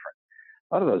little different.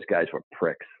 A lot of those guys were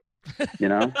pricks, you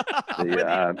know.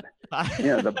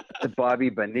 The Bobby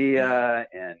Bonilla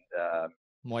and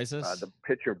Moises, the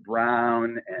pitcher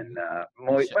Brown, and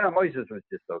Moises was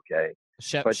just okay.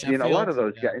 But Sheffield, a lot of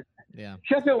those guys. Yeah.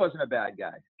 Sheffield wasn't a bad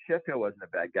guy.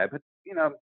 But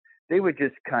they were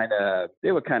just kind of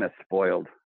spoiled.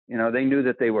 They knew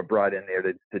that they were brought in there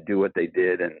to do what they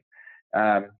did, and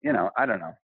I don't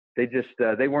know. They just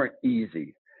they weren't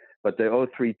easy. But the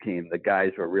 03 team, the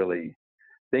guys were really.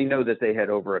 They know that they had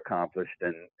overaccomplished,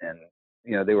 and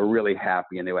they were really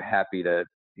happy, and they were happy to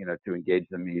engage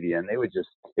the media, and it was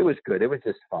good. It was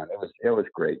just fun. It was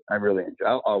great. I really enjoyed.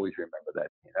 I'll always remember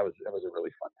that team. That was a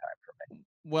really fun time for me.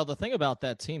 Well, the thing about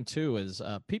that team too is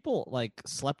people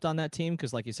slept on that team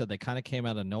because, like you said, they kind of came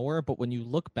out of nowhere. But when you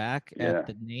look back at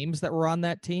the names that were on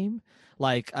that team,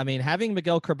 having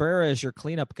Miguel Cabrera as your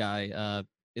cleanup guy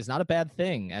is not a bad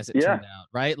thing, as it turned out,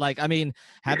 right? Having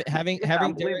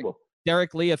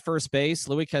Derek Lee at first base,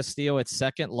 Louis Castillo at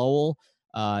second, Lowell,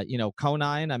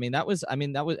 Conine. That was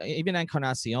even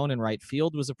Encarnacion in right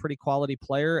field was a pretty quality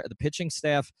player. The pitching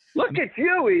staff. Look at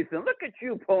you, Ethan. Look at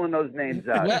you pulling those names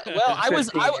out. I was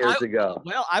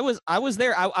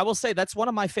there. I will say that's one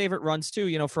of my favorite runs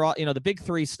too. For all the big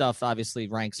three stuff obviously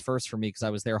ranks first for me because I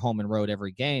was there home and road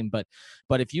every game. But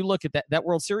if you look at that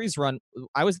World Series run,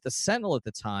 I was at the Sentinel at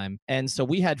the time, and so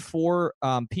we had four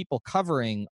people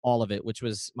covering all of it, which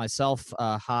was myself,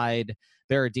 Hyde,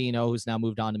 Berardino, who's now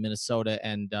moved on to Minnesota,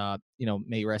 and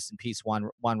may rest in peace, Juan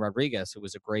Rodriguez, who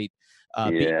was a great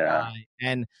beat guy.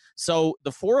 And so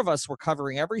the four of us were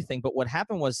covering everything. But what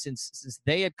happened was, since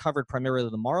they had covered primarily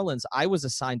the Marlins, I was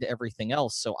assigned to everything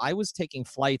else. So I was taking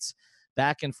flights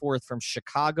back and forth from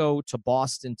Chicago to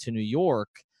Boston to New York.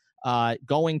 It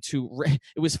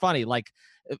was funny,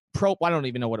 I don't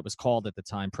even know what it was called at the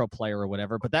time, Pro Player or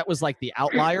whatever, but that was the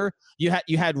outlier. You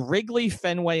had Wrigley,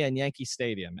 Fenway, and Yankee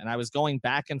Stadium, and I was going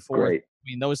back and forth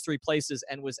between those three places,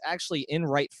 and was actually in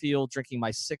right field drinking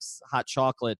my sixth hot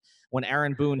chocolate when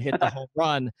Aaron Boone hit the home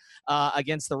run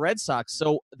against the Red Sox.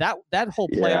 So that whole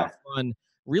playoff run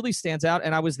really stands out,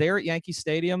 and I was there at Yankee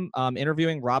Stadium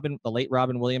interviewing the late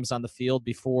Robin Williams on the field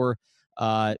before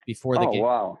the game.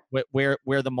 Wow. Where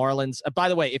the Marlins, by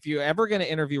the way, if you're ever going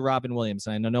to interview Robin Williams,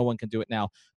 and I know no one can do it now,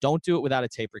 don't do it without a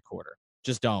tape recorder.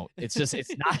 Just don't. It's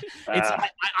not,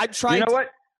 I'm trying to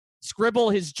scribble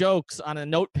his jokes on a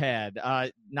notepad.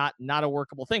 Not a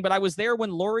workable thing, but I was there when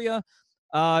Loria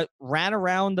ran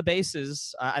around the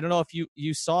bases. I don't know if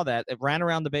you saw that. It ran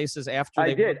around the bases after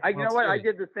I did. I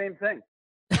did the same thing.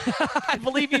 I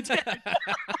believe you did.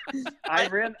 I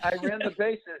ran the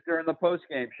bases during the post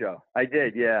game show. I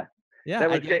did, yeah. Yeah. That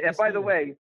was great. And by the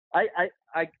way, I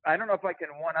don't know if I can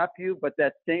one up you, but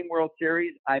that same World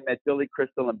Series, I met Billy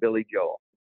Crystal and Billy Joel.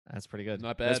 That's pretty good.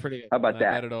 Not bad. That's pretty good. How about Not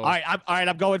that? bad at all. All right,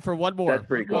 I'm going for one more. That's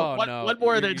pretty cool. Oh, one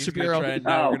more than Shapiro. We're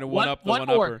going to one up the one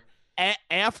upper.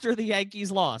 After the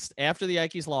Yankees lost,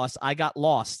 I got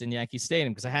lost in Yankee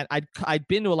Stadium because I'd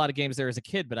been to a lot of games there as a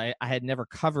kid, but I had never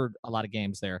covered a lot of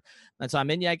games there. And so I'm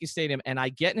in Yankee Stadium, and I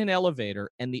get in an elevator,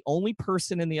 and the only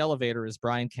person in the elevator is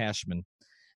Brian Cashman.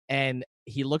 And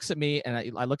he looks at me,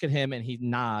 and I look at him, and he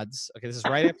nods. Okay, this is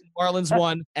right after the Marlins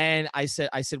won. And I said,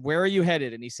 where are you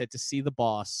headed? And he said, to see the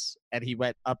boss. And he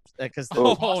went up because the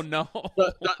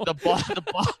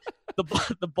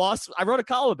boss. I wrote a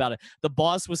column about it. The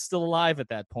boss was still alive at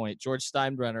that point, George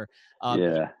Steinbrenner.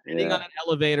 Getting on an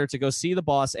elevator to go see the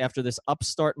boss after this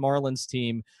upstart Marlins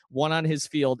team won on his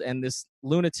field, and this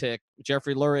lunatic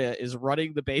Jeffrey Luria is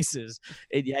running the bases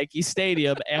in Yankee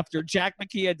Stadium after Jack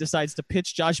McKeon decides to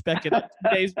pitch Josh Beckett at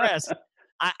 2 days rest.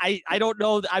 I don't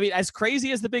know. I mean, as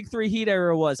crazy as the Big Three Heat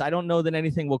era was, I don't know that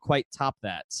anything will quite top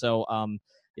that. So,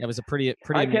 it was a pretty.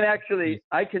 I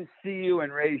can see you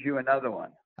and raise you another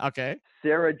one. Okay.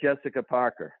 Sarah Jessica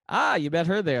Parker. You met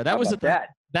her there. That was at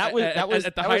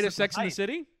the height of Sex in the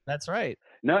City. That's right.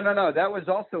 No. That was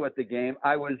also at the game.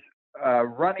 I was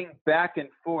running back and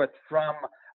forth from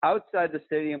outside the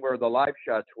stadium where the live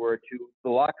shots were to the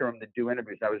locker room to do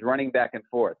interviews. I was running back and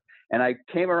forth, and I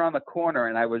came around the corner,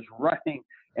 and I was running,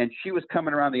 and she was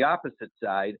coming around the opposite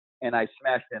side, and I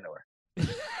smashed into her.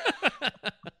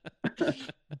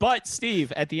 But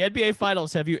Steve, at the NBA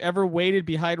Finals, have you ever waited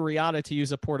behind Rihanna to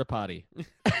use a porta potty?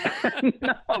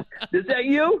 No, is that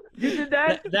you? You did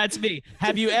that? That's me.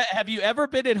 Have you ever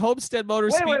been in Homestead Motor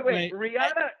Speedway? Wait.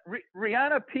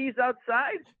 Rihanna pees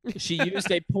outside? She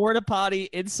used a porta potty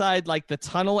inside like the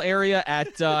tunnel area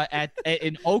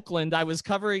in Oakland. I was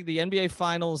covering the NBA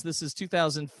Finals. This is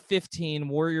 2015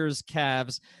 Warriors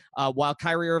Cavs. While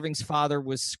Kyrie Irving's father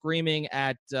was screaming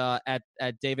at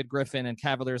David Griffin and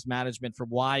Cavaliers management for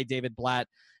why David Blatt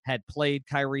had played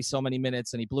Kyrie so many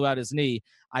minutes and he blew out his knee,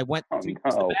 I went to use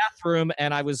the bathroom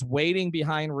and I was waiting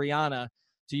behind Rihanna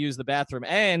to use the bathroom.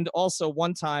 And also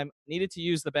one time needed to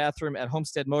use the bathroom at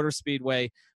Homestead Motor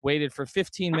Speedway, waited for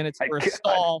 15 minutes for a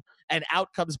stall, and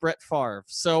out comes Brett Favre.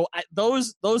 So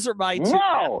those are my two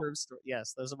bathroom stories.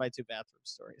 Yes, those are my two bathroom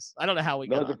stories. I don't know how we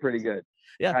got those. Are pretty good.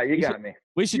 Yeah, you got me.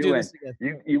 We should do this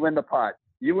again. You win the pot.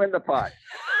 You win the pot.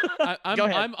 Go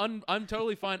ahead. I'm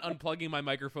totally fine unplugging my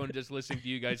microphone and just listening to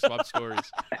you guys swap stories.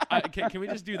 Can we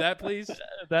just do that, please?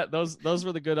 Those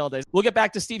were the good old days. We'll get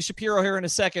back to Steve Shapiro here in a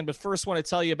second, but first want to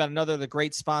tell you about another of the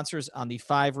great sponsors on the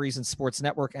 5 Reasons Sports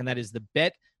Network, and that is the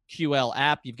BetQL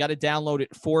app. You've got to download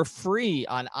it for free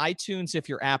on iTunes if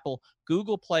you're Apple,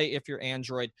 Google Play if you're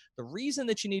Android. The reason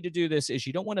that you need to do this is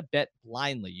you don't want to bet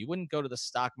blindly. You wouldn't go to the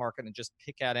stock market and just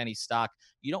pick out any stock.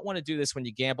 You don't want to do this when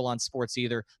you gamble on sports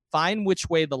either. Find which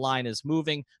way the line is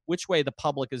moving, which way the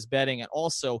public is betting, and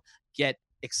also get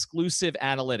exclusive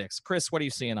analytics. Chris, what are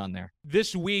you seeing on there?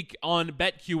 This week on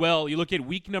BetQL, you look at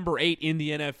week number 8 in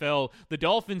the NFL. The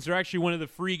Dolphins are actually one of the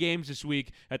free games this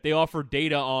week that they offer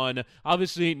data on.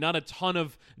 Obviously, not a ton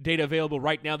of data available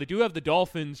right now. They do have the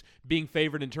Dolphins being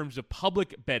favored in terms of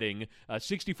public betting.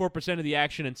 64% of the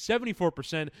action and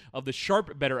 74% of the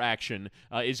sharp better action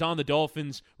is on the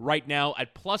Dolphins right now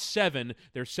at +7.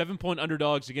 They're 7-point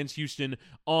underdogs against Houston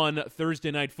on Thursday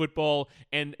Night Football,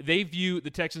 and they view the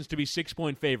Texans to be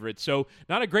 6-point favorites. So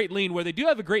not a great lean. Where they do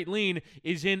have a great lean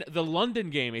is in the London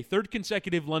game, a third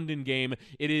consecutive London game.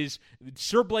 It is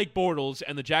Sir Blake Bortles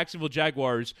and the Jacksonville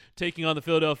Jaguars taking on the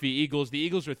Philadelphia Eagles. The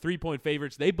Eagles are 3-point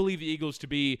favorites. They believe the Eagles to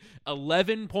be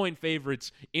 11-point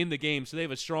favorites in the game, so they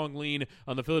have a strong lean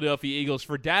on the Philadelphia Eagles.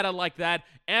 For data like that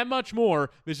and much more,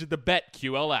 visit the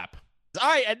BetQL app. All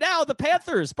right, and now the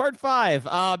Panthers, part 5.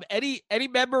 Any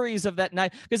memories of that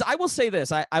night? Because I will say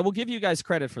this, I will give you guys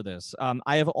credit for this.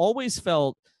 I have always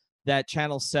felt that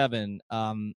Channel 7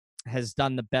 has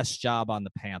done the best job on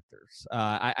the Panthers.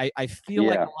 I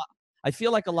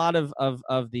feel like a lot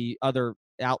of the other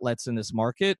outlets in this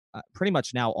market, pretty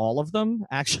much now all of them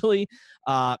actually,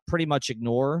 pretty much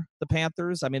ignore the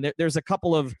Panthers. I mean, there's a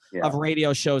couple of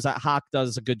radio shows that Hawk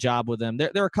does a good job with them.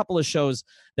 There are a couple of shows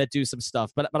that do some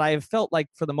stuff, but I have felt like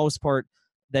for the most part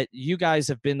that you guys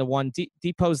have been the one.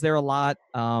 Depot's there a lot.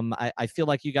 I feel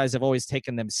like you guys have always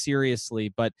taken them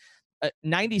seriously, but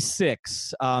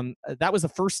 96, that was the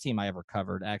first team I ever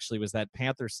covered, actually, was that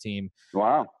Panthers team.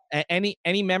 Wow.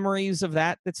 Any memories of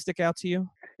that stick out to you?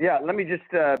 Yeah, let me just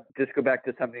go back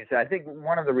to something you said. I think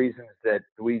one of the reasons that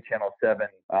we, Channel 7,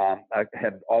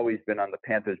 have always been on the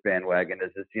Panthers bandwagon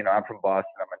is, I'm from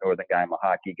Boston. I'm a Northern guy. I'm a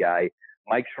hockey guy.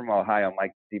 Mike's from Ohio,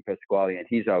 Mike DePasquale, and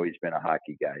he's always been a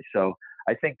hockey guy. So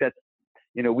I think that's,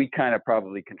 we kind of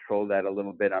probably control that a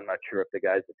little bit. I'm not sure if the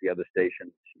guys at the other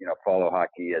stations, follow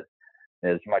hockey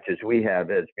as much as we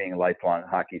have, as being lifelong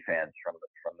hockey fans from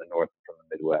the North, from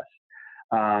the Midwest.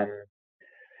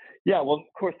 Yeah, well,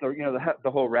 of course,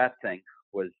 the whole rat thing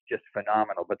was just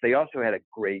phenomenal. But they also had a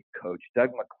great coach.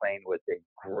 Doug McLean was a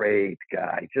great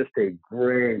guy, just a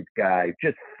great guy,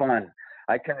 just fun.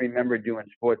 I can remember doing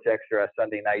Sports Extra, a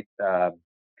Sunday night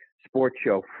sports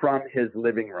show from his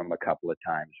living room a couple of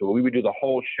times. So we would do the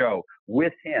whole show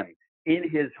with him in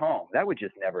his home. That would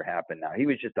just never happen now. He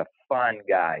was just a fun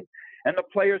guy. And the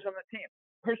players on the team.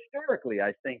 Historically,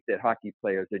 I think that hockey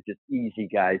players are just easy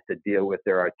guys to deal with.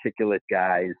 They're articulate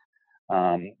guys.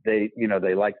 They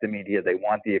like the media. They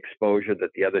want the exposure that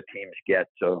the other teams get.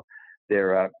 So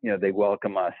they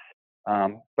welcome us.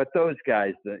 But those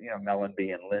guys,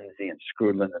 Mellenby and Lindsay and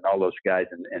Skrudland and all those guys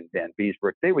and Van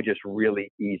Beesbrook, they were just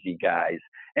really easy guys.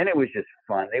 And it was just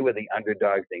fun. They were the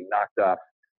underdogs. They knocked off,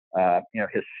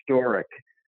 historic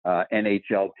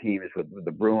NHL teams with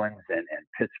the Bruins and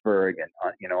Pittsburgh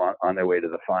and, on their way to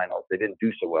the finals. They didn't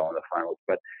do so well in the finals,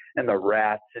 and the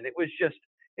Rats. And it was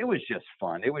just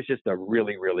fun. It was just a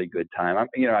really, really good time.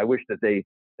 I wish that they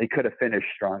could have finished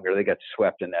stronger. They got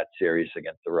swept in that series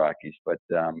against the Rockies, the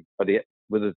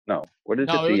Avalanche. No,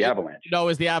 it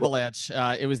was the Avalanche.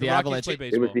 It was the Avalanche.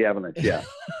 It was the Avalanche. Yeah.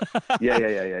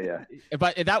 Yeah.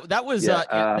 But that was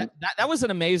that was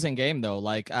an amazing game, though.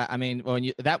 Like, I mean,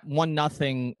 when that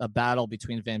 1-0 battle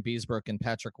between Van Beesbrook and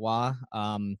Patrick Waugh,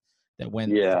 that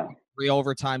went Yeah. 3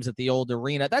 overtimes at the old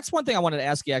arena. That's one thing I wanted to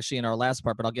ask you actually in our last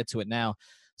part, but I'll get to it now.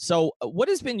 So what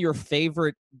has been your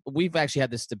favorite? We've actually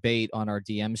had this debate on our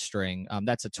DM string.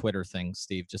 That's a Twitter thing,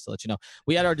 Steve, just to let you know.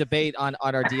 We had our debate on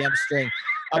our DM string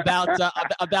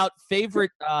about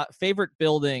favorite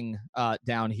building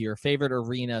down here, favorite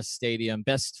arena, stadium,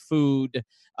 best food,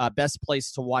 best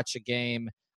place to watch a game.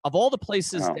 Of all the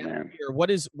places down here, what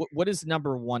is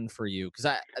number one for you?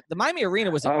 Because the Miami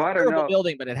Arena was a terrible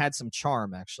building, but it had some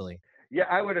charm, actually. Yeah,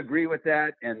 I would agree with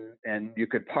that. And you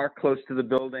could park close to the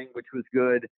building, which was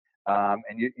good.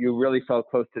 And you really felt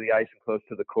close to the ice and close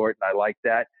to the court, and I liked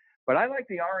that. But I like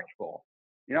the Orange Bowl.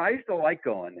 I used to like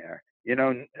going there.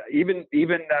 Even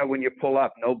when you pull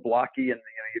up, no blocky, and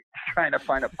you're trying to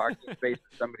find a parking space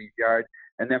in somebody's yard,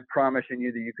 and then promising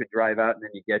you that you could drive out, and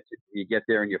then you get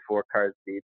there and your 4 cars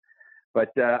deep. But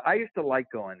I used to like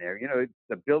going there.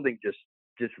 The building just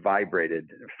vibrated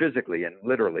physically and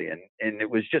literally, and it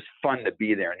was just fun to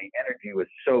be there, and the energy was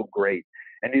so great,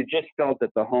 and you just felt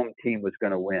that the home team was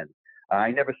going to win. I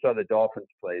never saw the Dolphins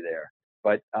play there,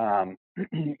 but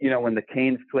when the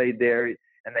Canes played there,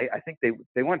 and I think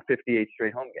they won 58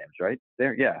 straight home games, right?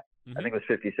 There, yeah. Mm-hmm. I think it was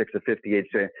 56 or 58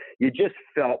 straight. You just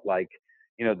felt like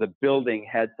the building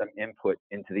had some input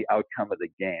into the outcome of the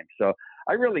game. So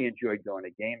I really enjoyed going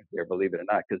to games there, believe it or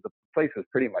not, because the place was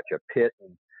pretty much a pit,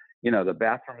 and the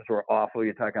bathrooms were awful.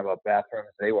 You're talking about bathrooms.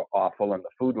 They were awful, and the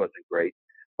food wasn't great.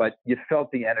 But you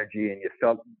felt the energy, and you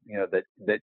felt, that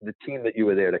the team that you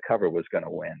were there to cover was going to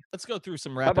win. Let's go through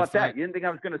some rapid How about fire. that? You didn't think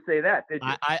I was going to say that, did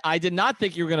you? I did not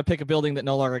think you were going to pick a building that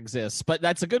no longer exists, but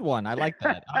that's a good one. I like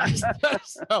that.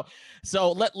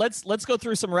 So let's go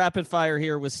through some rapid fire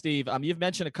here with Steve. You've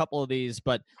mentioned a couple of these,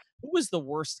 but who was the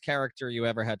worst character you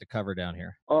ever had to cover down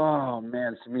here? Oh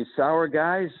man, sour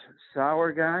guys.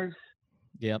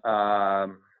 Yep.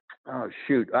 Oh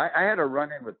shoot, I had a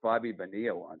run-in with Bobby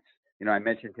Bonilla once. I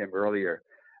mentioned him earlier.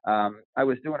 I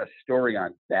was doing a story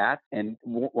on bats, and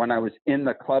when I was in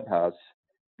the clubhouse,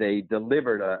 they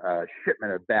delivered a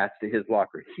shipment of bats to his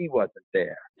locker. He wasn't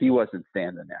there. He wasn't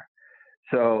standing there.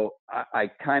 So I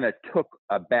kind of took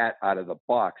a bat out of the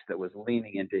box that was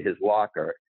leaning into his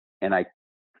locker, and I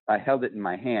held it in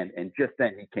my hand, and just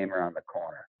then he came around the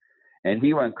corner, and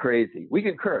he went crazy. We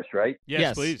can curse, right?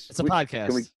 Yes, please. It's a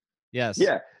podcast. Yes.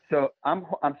 Yeah. So I'm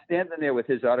standing there with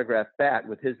his autographed bat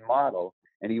with his model,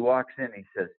 and he walks in and he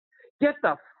says, "Get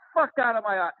the fuck out of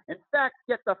my – in fact,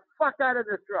 get the fuck out of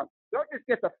this room. Don't just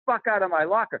get the fuck out of my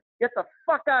locker. Get the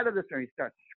fuck out of this room." He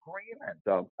starts screaming.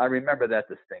 So I remember that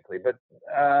distinctly. But,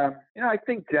 I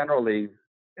think generally,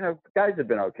 the guys have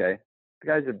been okay.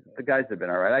 The guys have been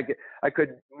all right. I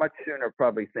could much sooner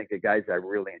probably think of guys I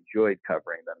really enjoyed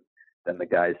covering than the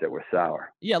guys that were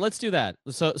sour. Yeah, let's do that.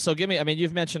 So give me,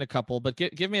 you've mentioned a couple, but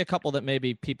give me a couple that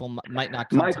maybe people might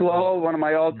not. Mike Lowell, one of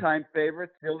my all-time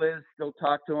favorites, still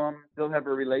talk to him, still have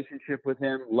a relationship with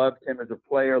him, loved him as a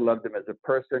player, loved him as a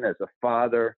person, as a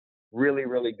father, really,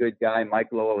 really good guy. Mike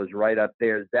Lowell is right up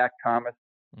there. Zach Thomas,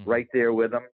 right there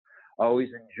with him. Always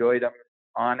enjoyed him,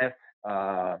 honest,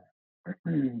 hard,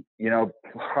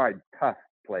 tough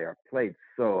player, played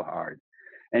so hard.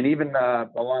 And even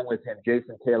along with him,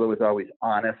 Jason Taylor was always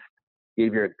honest,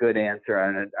 gave you a good answer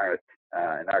and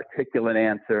an articulate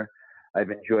answer.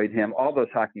 I've enjoyed him. All those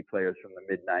hockey players from the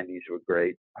mid-'90s were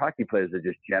great. Hockey players are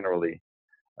just generally,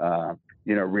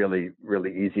 really,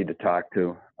 really easy to talk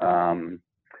to.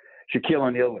 Shaquille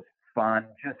O'Neal was fun,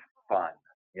 just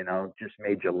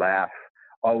made you laugh,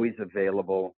 always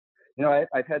available.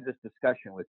 I've had this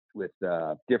discussion with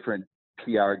different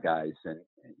PR guys, and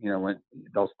when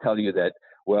they'll tell you that,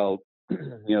 well,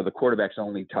 the quarterback's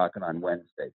only talking on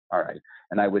Wednesday. All right.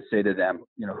 And I would say to them,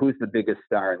 who's the biggest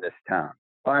star in this town?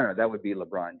 Oh, I don't know, that would be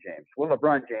LeBron James. Well,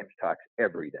 LeBron James talks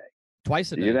every day.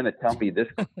 Twice a day. You're going to tell me this?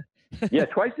 Yeah,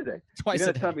 twice a day. You're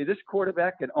going to tell me this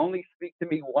quarterback can only speak to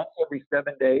me once every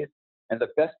 7 days, and the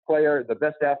best player, the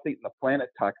best athlete on the planet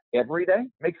talks every day?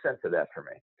 Makes sense of that for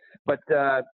me. But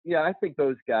I think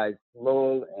those guys,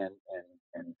 Lowell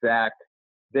and Zach,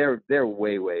 they're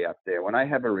way, way up there. When I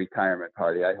have a retirement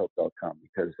party, I hope they'll come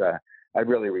because I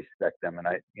really respect them, and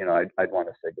I'd want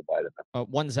to say goodbye to them.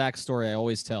 One Zach story I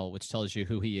always tell, which tells you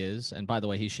who he is, and by the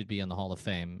way, he should be in the Hall of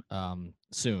Fame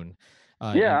soon.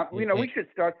 We should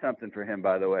start something for him,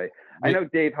 by the way. I know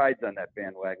Dave Hyde's on that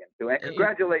bandwagon, too. And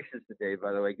congratulations to Dave,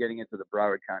 by the way, getting into the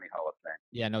Broward County Hall of Fame.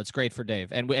 Yeah, no, it's great for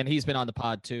Dave. And he's been on the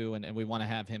pod, too, and we want to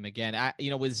have him again.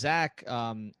 With Zach,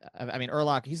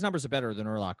 Urlacher, his numbers are better than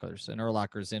Urlacher's, and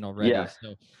Urlacher's in already. Yeah.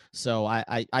 So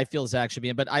I feel Zach should be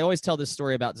in. But I always tell this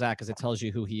story about Zach because it tells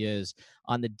you who he is.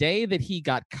 On the day that he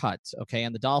got cut, okay,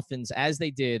 and the Dolphins, as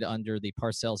they did under the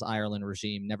Parcells Ireland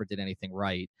regime, never did anything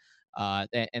right.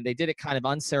 And they did it kind of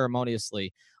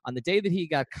unceremoniously. On the day that he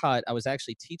got cut, I was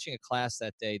actually teaching a class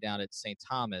that day down at St.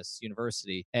 Thomas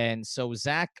University. And so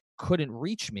Zach couldn't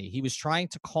reach me. He was trying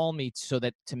to call me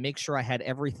to make sure I had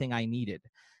everything I needed.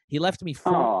 He left me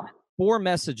four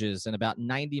messages in about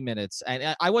 90 minutes.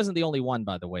 And I wasn't the only one,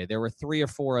 by the way. There were 3 or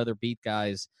 4 other beat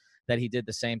guys that he did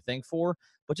the same thing for.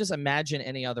 But just imagine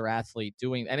any other athlete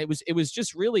doing, and it was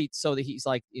just really so that he's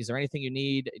like, is there anything you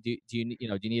need? Do you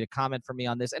need a comment from me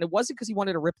on this? And it wasn't because he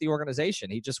wanted to rip the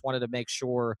organization. He just wanted to make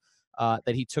sure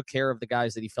that he took care of the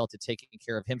guys that he felt had taken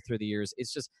care of him through the years.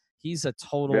 It's just, he's a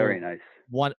total very nice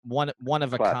one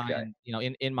of a class kind,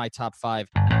 guy. In my top 5.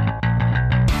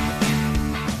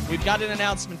 We've got an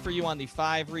announcement for you on the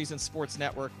 5 Reasons Sports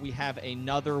Network. We have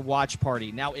another watch party.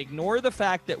 Now, ignore the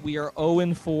fact that we are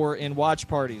 0-4 in watch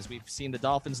parties. We've seen the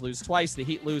Dolphins lose twice, the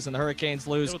Heat lose, and the Hurricanes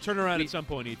lose. It'll turn around at some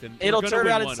point, Ethan. It'll turn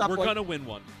around at some point. We're going to win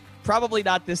one. Probably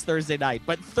not this Thursday night,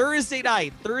 but Thursday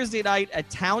night at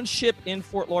Township in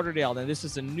Fort Lauderdale. Now, this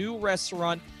is a new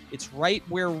restaurant. It's right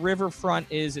where Riverfront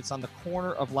is. It's on the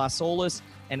corner of Las Olas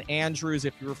and Andrews.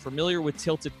 If you're familiar with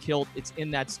Tilted Kilt, it's in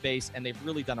that space, and they've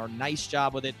really done a nice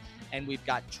job with it. And we've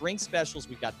got drink specials,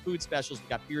 we've got food specials, we've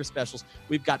got beer specials,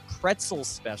 we've got pretzel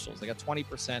specials. They got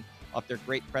 20% off their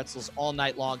great pretzels all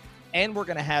night long. And we're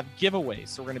going to have giveaways.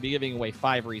 So we're going to be giving away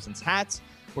 5 Reasons hats.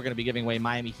 We're going to be giving away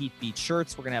Miami Heat Beat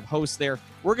shirts. We're going to have hosts there.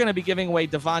 We're going to be giving away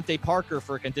Devontae Parker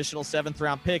for a conditional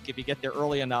 7th-round pick if you get there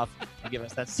early enough and give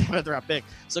us that 7th-round pick.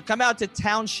 So come out to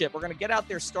Township. We're going to get out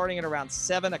there starting at around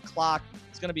 7 o'clock.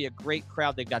 It's going to be a great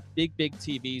crowd. They've got big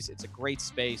TVs. It's a great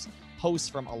space. Hosts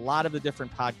from a lot of the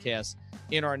different podcasts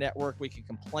in our network. We can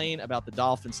complain about the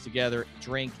Dolphins together,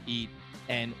 drink, eat,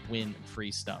 and win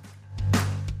free stuff.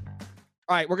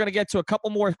 All right, we're going to get to a couple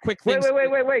more quick things.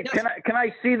 Wait. Yes. Can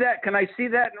I see that? Can I see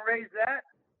that and raise that?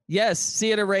 Yes,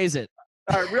 see it and raise it.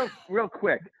 All right, real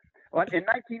quick. Well, in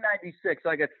 1996,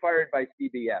 I got fired by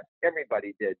CBS.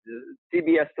 Everybody did.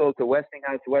 CBS sold to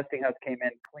Westinghouse. Westinghouse came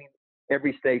in, cleaned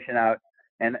every station out,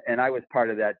 and I was part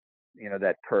of that,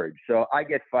 that purge. So I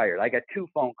get fired. I got 2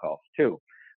 phone calls,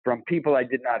 from people I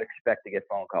did not expect to get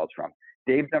phone calls from.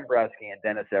 Dave Dombrowski and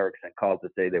Dennis Erickson called to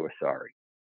say they were sorry.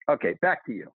 Okay, back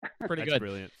to you. Pretty That's good.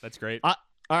 Brilliant. That's great. All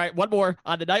right, one more.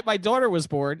 On the night my daughter was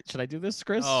born, should I do this,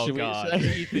 Chris? Oh, God.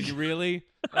 Ethan, really?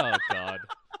 Oh, God.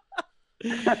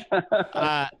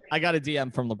 I got a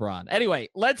DM from LeBron. Anyway,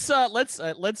 let's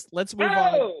move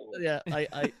on. Yeah,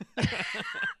 I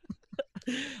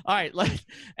All right,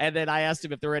 and then I asked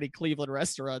him if there were any Cleveland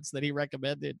restaurants that he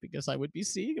recommended because I would be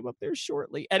seeing him up there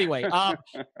shortly. Anyway, all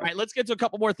right, let's get to a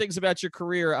couple more things about your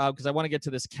career because I want to get to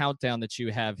this countdown that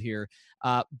you have here.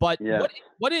 But yeah.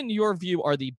 What, in your view,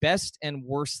 are the best and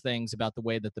worst things about the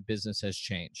way that the business has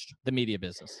changed, the media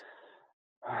business?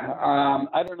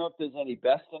 I don't know if there's any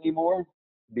best anymore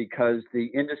because the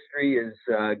industry is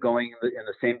going in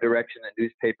the same direction that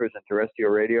newspapers and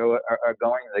terrestrial radio are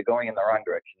going. They're going in the wrong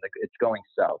direction. It's going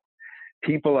south.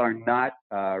 People are not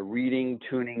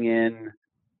tuning in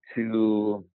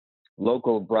to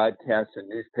local broadcasts and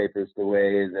newspapers the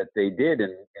way that they did in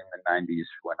the 90s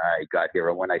when I got here,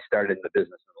 or when I started in the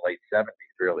business in the late 70s,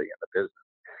 really in the business.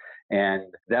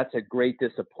 And that's a great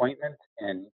disappointment,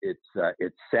 and it's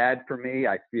sad for me.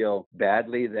 I feel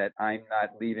badly that I'm not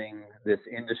leaving this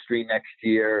industry next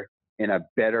year in a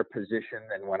better position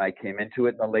than when I came into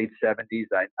it in the late 70s.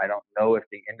 I don't know if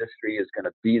the industry is going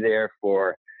to be there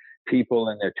for people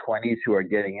in their 20s who are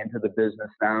getting into the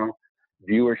business now.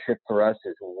 Viewership for us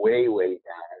is way, way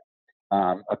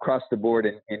down across the board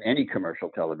in any commercial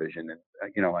television, and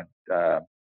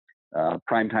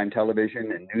primetime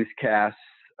television and newscasts.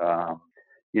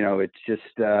 It's just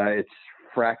it's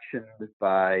fractioned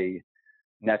by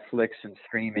Netflix and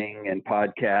streaming and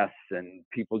podcasts, and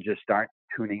people just aren't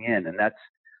tuning in. And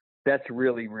that's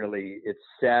really, really, it's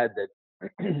sad that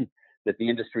that the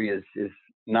industry is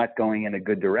not going in a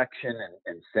good direction,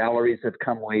 and salaries have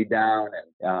come way down.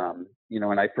 And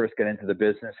when I first got into the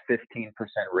business, 15%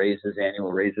 raises,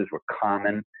 annual raises were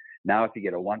common. Now, if you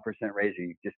get a 1% raise,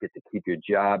 you just get to keep your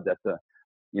job. That's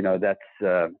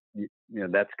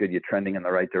good. You're trending in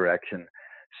the right direction.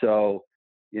 So,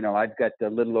 I've got a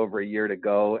little over a year to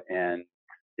go, and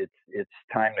it's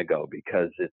time to go because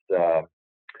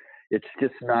it's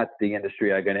just not the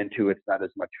industry I got into. It's not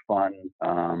as much fun.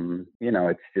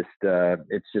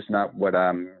 It's just not what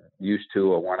I'm used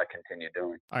to or want to continue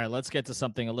doing. All right, let's get to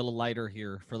something a little lighter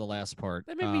here for the last part.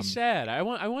 That made me sad. I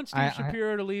want Steve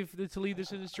Shapiro to leave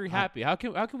this industry happy. How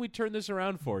can we turn this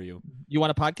around for you? You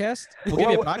want a podcast? We'll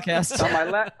give you a podcast.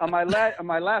 on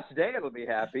my last day, it'll be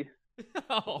happy.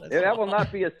 That will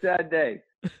not be a sad day.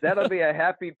 That'll be a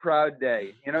happy, proud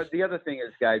day. You know, the other thing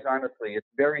is, guys, honestly, it's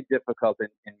very difficult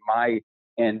in my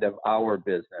end of our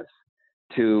business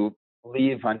to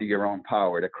leave under your own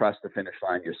power, to cross the finish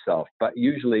line yourself. But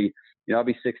usually, you know, I'll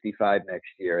be 65 next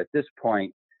year. At this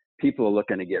point, people are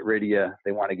looking to get rid of you.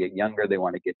 They want to get younger. They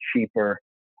want to get cheaper.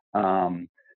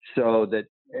 So that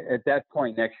at that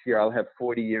point next year, I'll have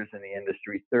 40 years in the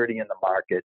industry, 30 in the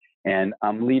market, and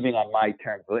I'm leaving on my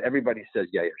terms. Everybody says,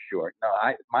 yeah, sure. No,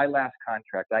 my last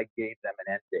contract, I gave them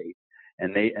an end date,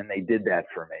 and they did that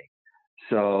for me.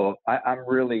 So I'm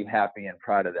really happy and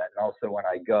proud of that. And also when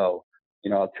I go, you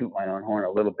know, I'll toot my own horn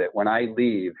a little bit. When I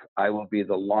leave, I will be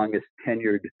the longest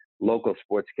tenured local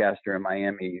sportscaster in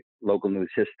Miami local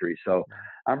news history. So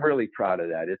I'm really proud of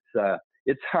that.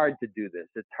 It's hard to do this.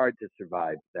 It's hard to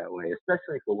survive that way,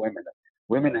 especially for women.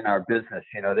 Women in our business,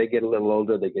 you know, they get a little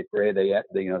older, they get gray, they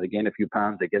gain a few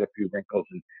pounds, they get a few wrinkles,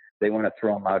 and they want to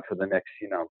throw them out for the next, you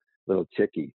know, little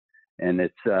chickie. And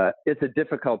it's a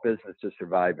difficult business to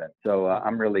survive in. So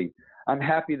I'm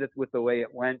happy that with the way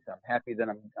it went. I'm happy that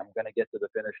I'm going to get to the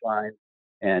finish line,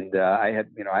 and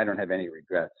I don't have any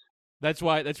regrets. That's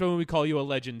why we call you a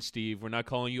legend, Steve. We're not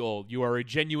calling you old. You are a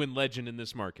genuine legend in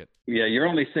this market. Yeah, you're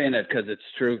only saying that because it's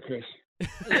true, Chris.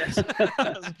 Yes.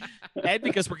 And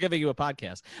because we're giving you a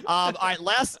podcast. All right,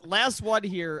 last one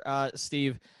here,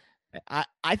 Steve.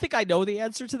 I think I know the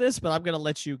answer to this, but I'm going to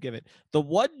let you give it. The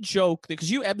one joke,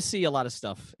 because you MC a lot of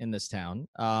stuff in this town.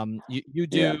 You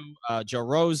do. Yeah. Joe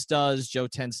Rose does. Joe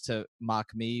tends to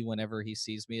mock me whenever he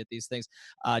sees me at these things.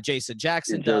 Jason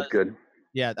Jackson does. Good.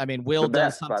 Yeah, I mean, Will the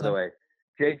best, does. By the way,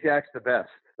 Jay Jack's the best.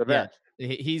 The best.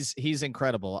 He's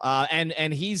incredible.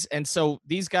 And so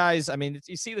these guys, I mean,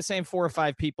 you see the same 4 or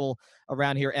 5 people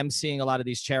around here emceeing a lot of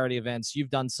these charity events. You've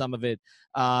done some of it.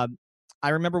 I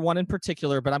remember one in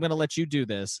particular, but I'm going to let you do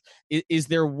this. Is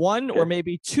there one or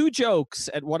maybe 2 jokes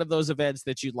at one of those events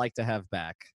that you'd like to have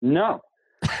back? No.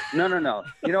 You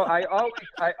know,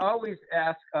 I always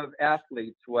ask of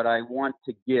athletes what I want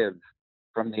to give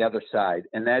from the other side,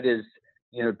 and that is,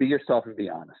 you know, be yourself and be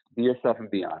honest. Be yourself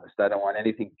and be honest. I don't want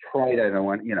anything trite. I don't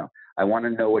want, you know, I want to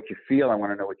know what you feel. I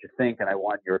want to know what you think, and I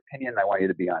want your opinion. I want you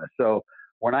to be honest. So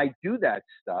when I do that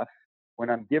stuff, when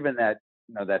I'm given that,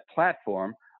 you know, that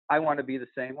platform, I want to be the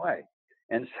same way.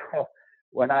 And so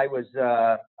when I was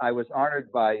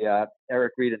honored by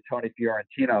Eric Reed and Tony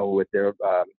Fiorentino with their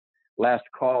Last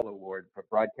Call Award for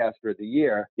Broadcaster of the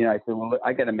Year, you know, I said, well,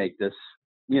 I got to make this,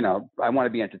 you know, I want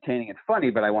to be entertaining and funny,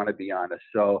 but I want to be honest.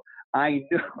 So I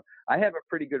knew I had a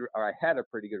pretty good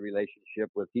relationship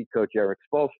with Heat coach Eric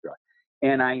Spoelstra.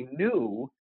 And I knew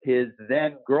his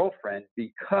then girlfriend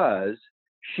because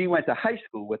she went to high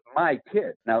school with my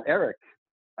kid. Now,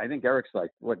 I think Eric's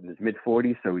like, in his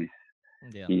mid-40s, so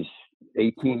he's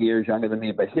 18 years younger than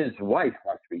me, but his wife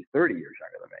must be 30 years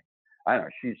younger than me. I don't know,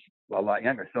 she's a lot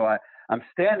younger. So I'm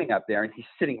standing up there, and he's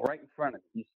sitting right in front of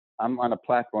me. I'm on a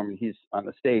platform, and he's on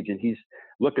the stage, and he's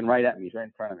looking right at me. He's right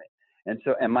in front of me.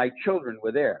 And my children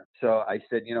were there. So I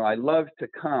said, you know, I love to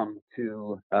come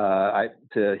to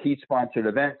Heat-sponsored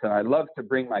events, and I love to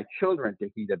bring my children to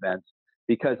Heat events,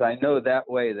 because I know that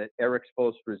way that Eric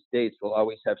Spoelstra's dates will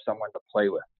always have someone to play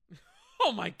with.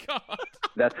 Oh my God!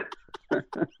 That's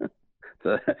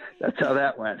how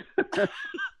that went.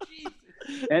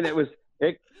 And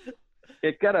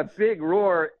it got a big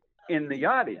roar in the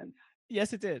audience.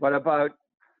 Yes, it did. But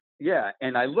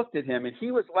and I looked at him, and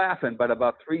he was laughing. But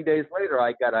about 3 days later,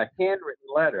 I got a handwritten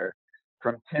letter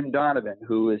from Tim Donovan,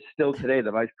 who is still today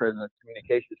the Vice President of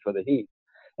Communications for the Heat.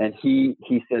 And he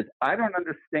says, I don't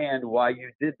understand why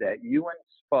you did that. You and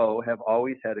Spo have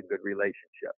always had a good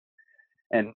relationship.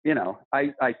 And, you know,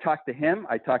 I talked to him,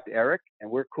 I talked to Eric, and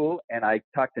we're cool. And I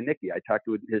talked to Nikki. I talked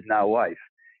to his now wife,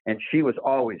 and she was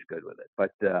always good with it.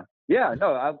 But,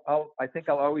 I think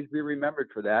I'll always be remembered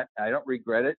for that. I don't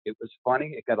regret it. It was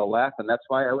funny. It got a laugh, and that's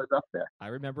why I was up there. I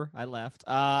remember. I laughed.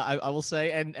 I will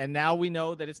say, and now we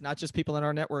know that it's not just people in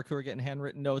our network who are getting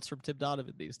handwritten notes from Tim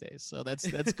Donovan these days. So that's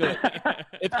good.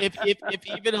 if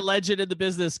even a legend in the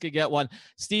business could get one.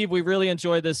 Steve, we really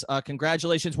enjoyed this.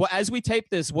 Congratulations. Well, as we tape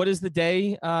this, what is the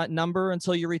day number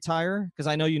until you retire? Because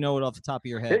I know you know it off the top of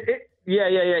your head. Yeah.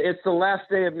 It's the last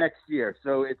day of next year.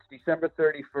 So it's December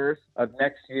 31st of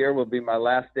next year will be my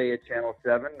last day at Channel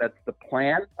 7. That's the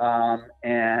plan.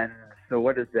 And so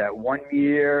what is that? 1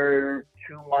 year,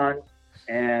 2 months,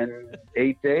 and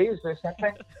 8 days or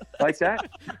something like that?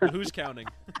 Who's counting?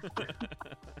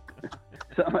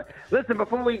 So listen,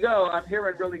 before we go, I'm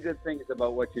hearing really good things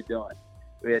about what you're doing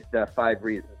at 5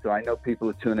 Reasons. So I know people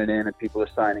are tuning in and people are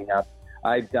signing up.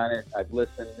 I've done it, I've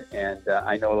listened, and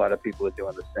I know a lot of people are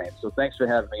doing the same. So thanks for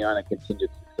having me on, and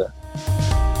continued success.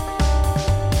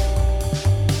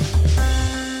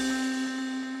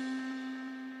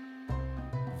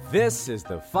 This is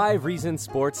the 5 Reasons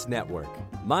Sports Network,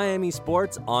 Miami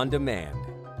Sports on Demand.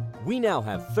 We now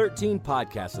have 13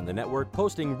 podcasts in the network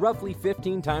posting roughly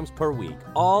 15 times per week,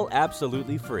 all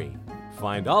absolutely free.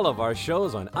 Find all of our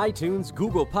shows on iTunes,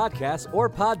 Google Podcasts, or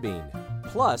Podbean.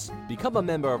 Plus, become a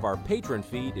member of our patron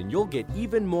feed and you'll get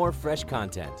even more fresh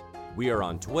content. We are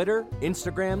on Twitter,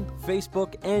 Instagram,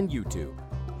 Facebook, and YouTube.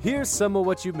 Here's some of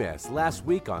what you missed last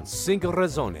week on Cinco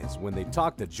Razones when they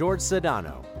talked to George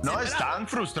Sedano. No, están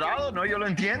frustrados, no, yo lo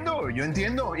entiendo.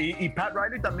 Y Pat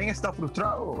Riley también está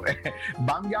frustrado.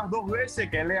 Van ya 2 veces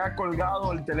que le ha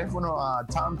colgado el teléfono a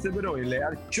Tom Thibodeau y le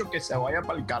ha dicho que se vaya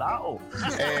para el carajo.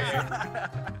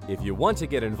 If you want to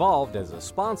get involved as a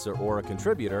sponsor or a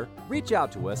contributor, reach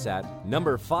out to us at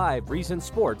number 5 Reasons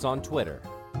Sports on Twitter.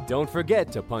 Don't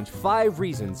forget to punch 5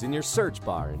 Reasons in your search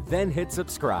bar and then hit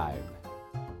subscribe.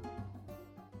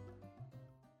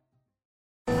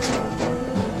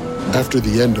 After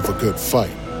the end of a good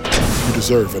fight, you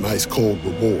deserve an ice-cold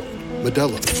reward.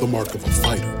 Modelo is the mark of a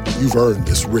fighter. You've earned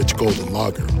this rich golden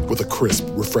lager with a crisp,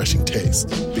 refreshing taste.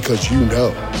 Because you know,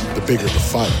 the bigger the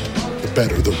fight, the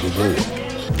better the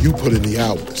reward. You put in the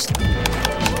hours,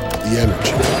 the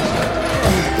energy,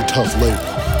 the tough labor.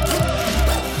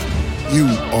 You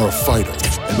are a fighter,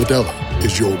 and Modelo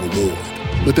is your reward.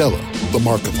 Modelo, the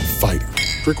mark of a fighter.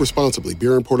 Drink responsibly.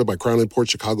 Beer imported by Crown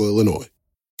Imports, Chicago, Illinois.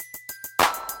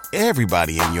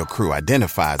 Everybody in your crew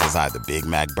identifies as either Big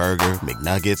Mac Burger,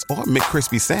 McNuggets, or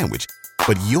McCrispy Sandwich.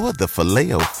 But you're the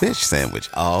Filet-O-Fish Sandwich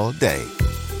all day.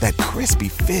 That crispy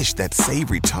fish, that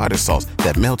savory tartar sauce,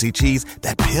 that melty cheese,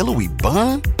 that pillowy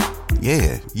bun.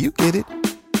 Yeah, you get it.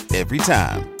 Every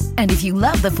time. And if you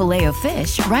love the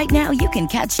Filet-O-Fish, right now you can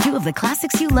catch 2 of the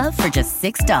classics you love for just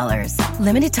 $6.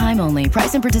 Limited time only.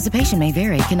 Price and participation may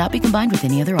vary. Cannot be combined with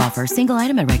any other offer. Single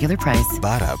item at regular price.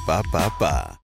 Ba-da-ba-ba-ba.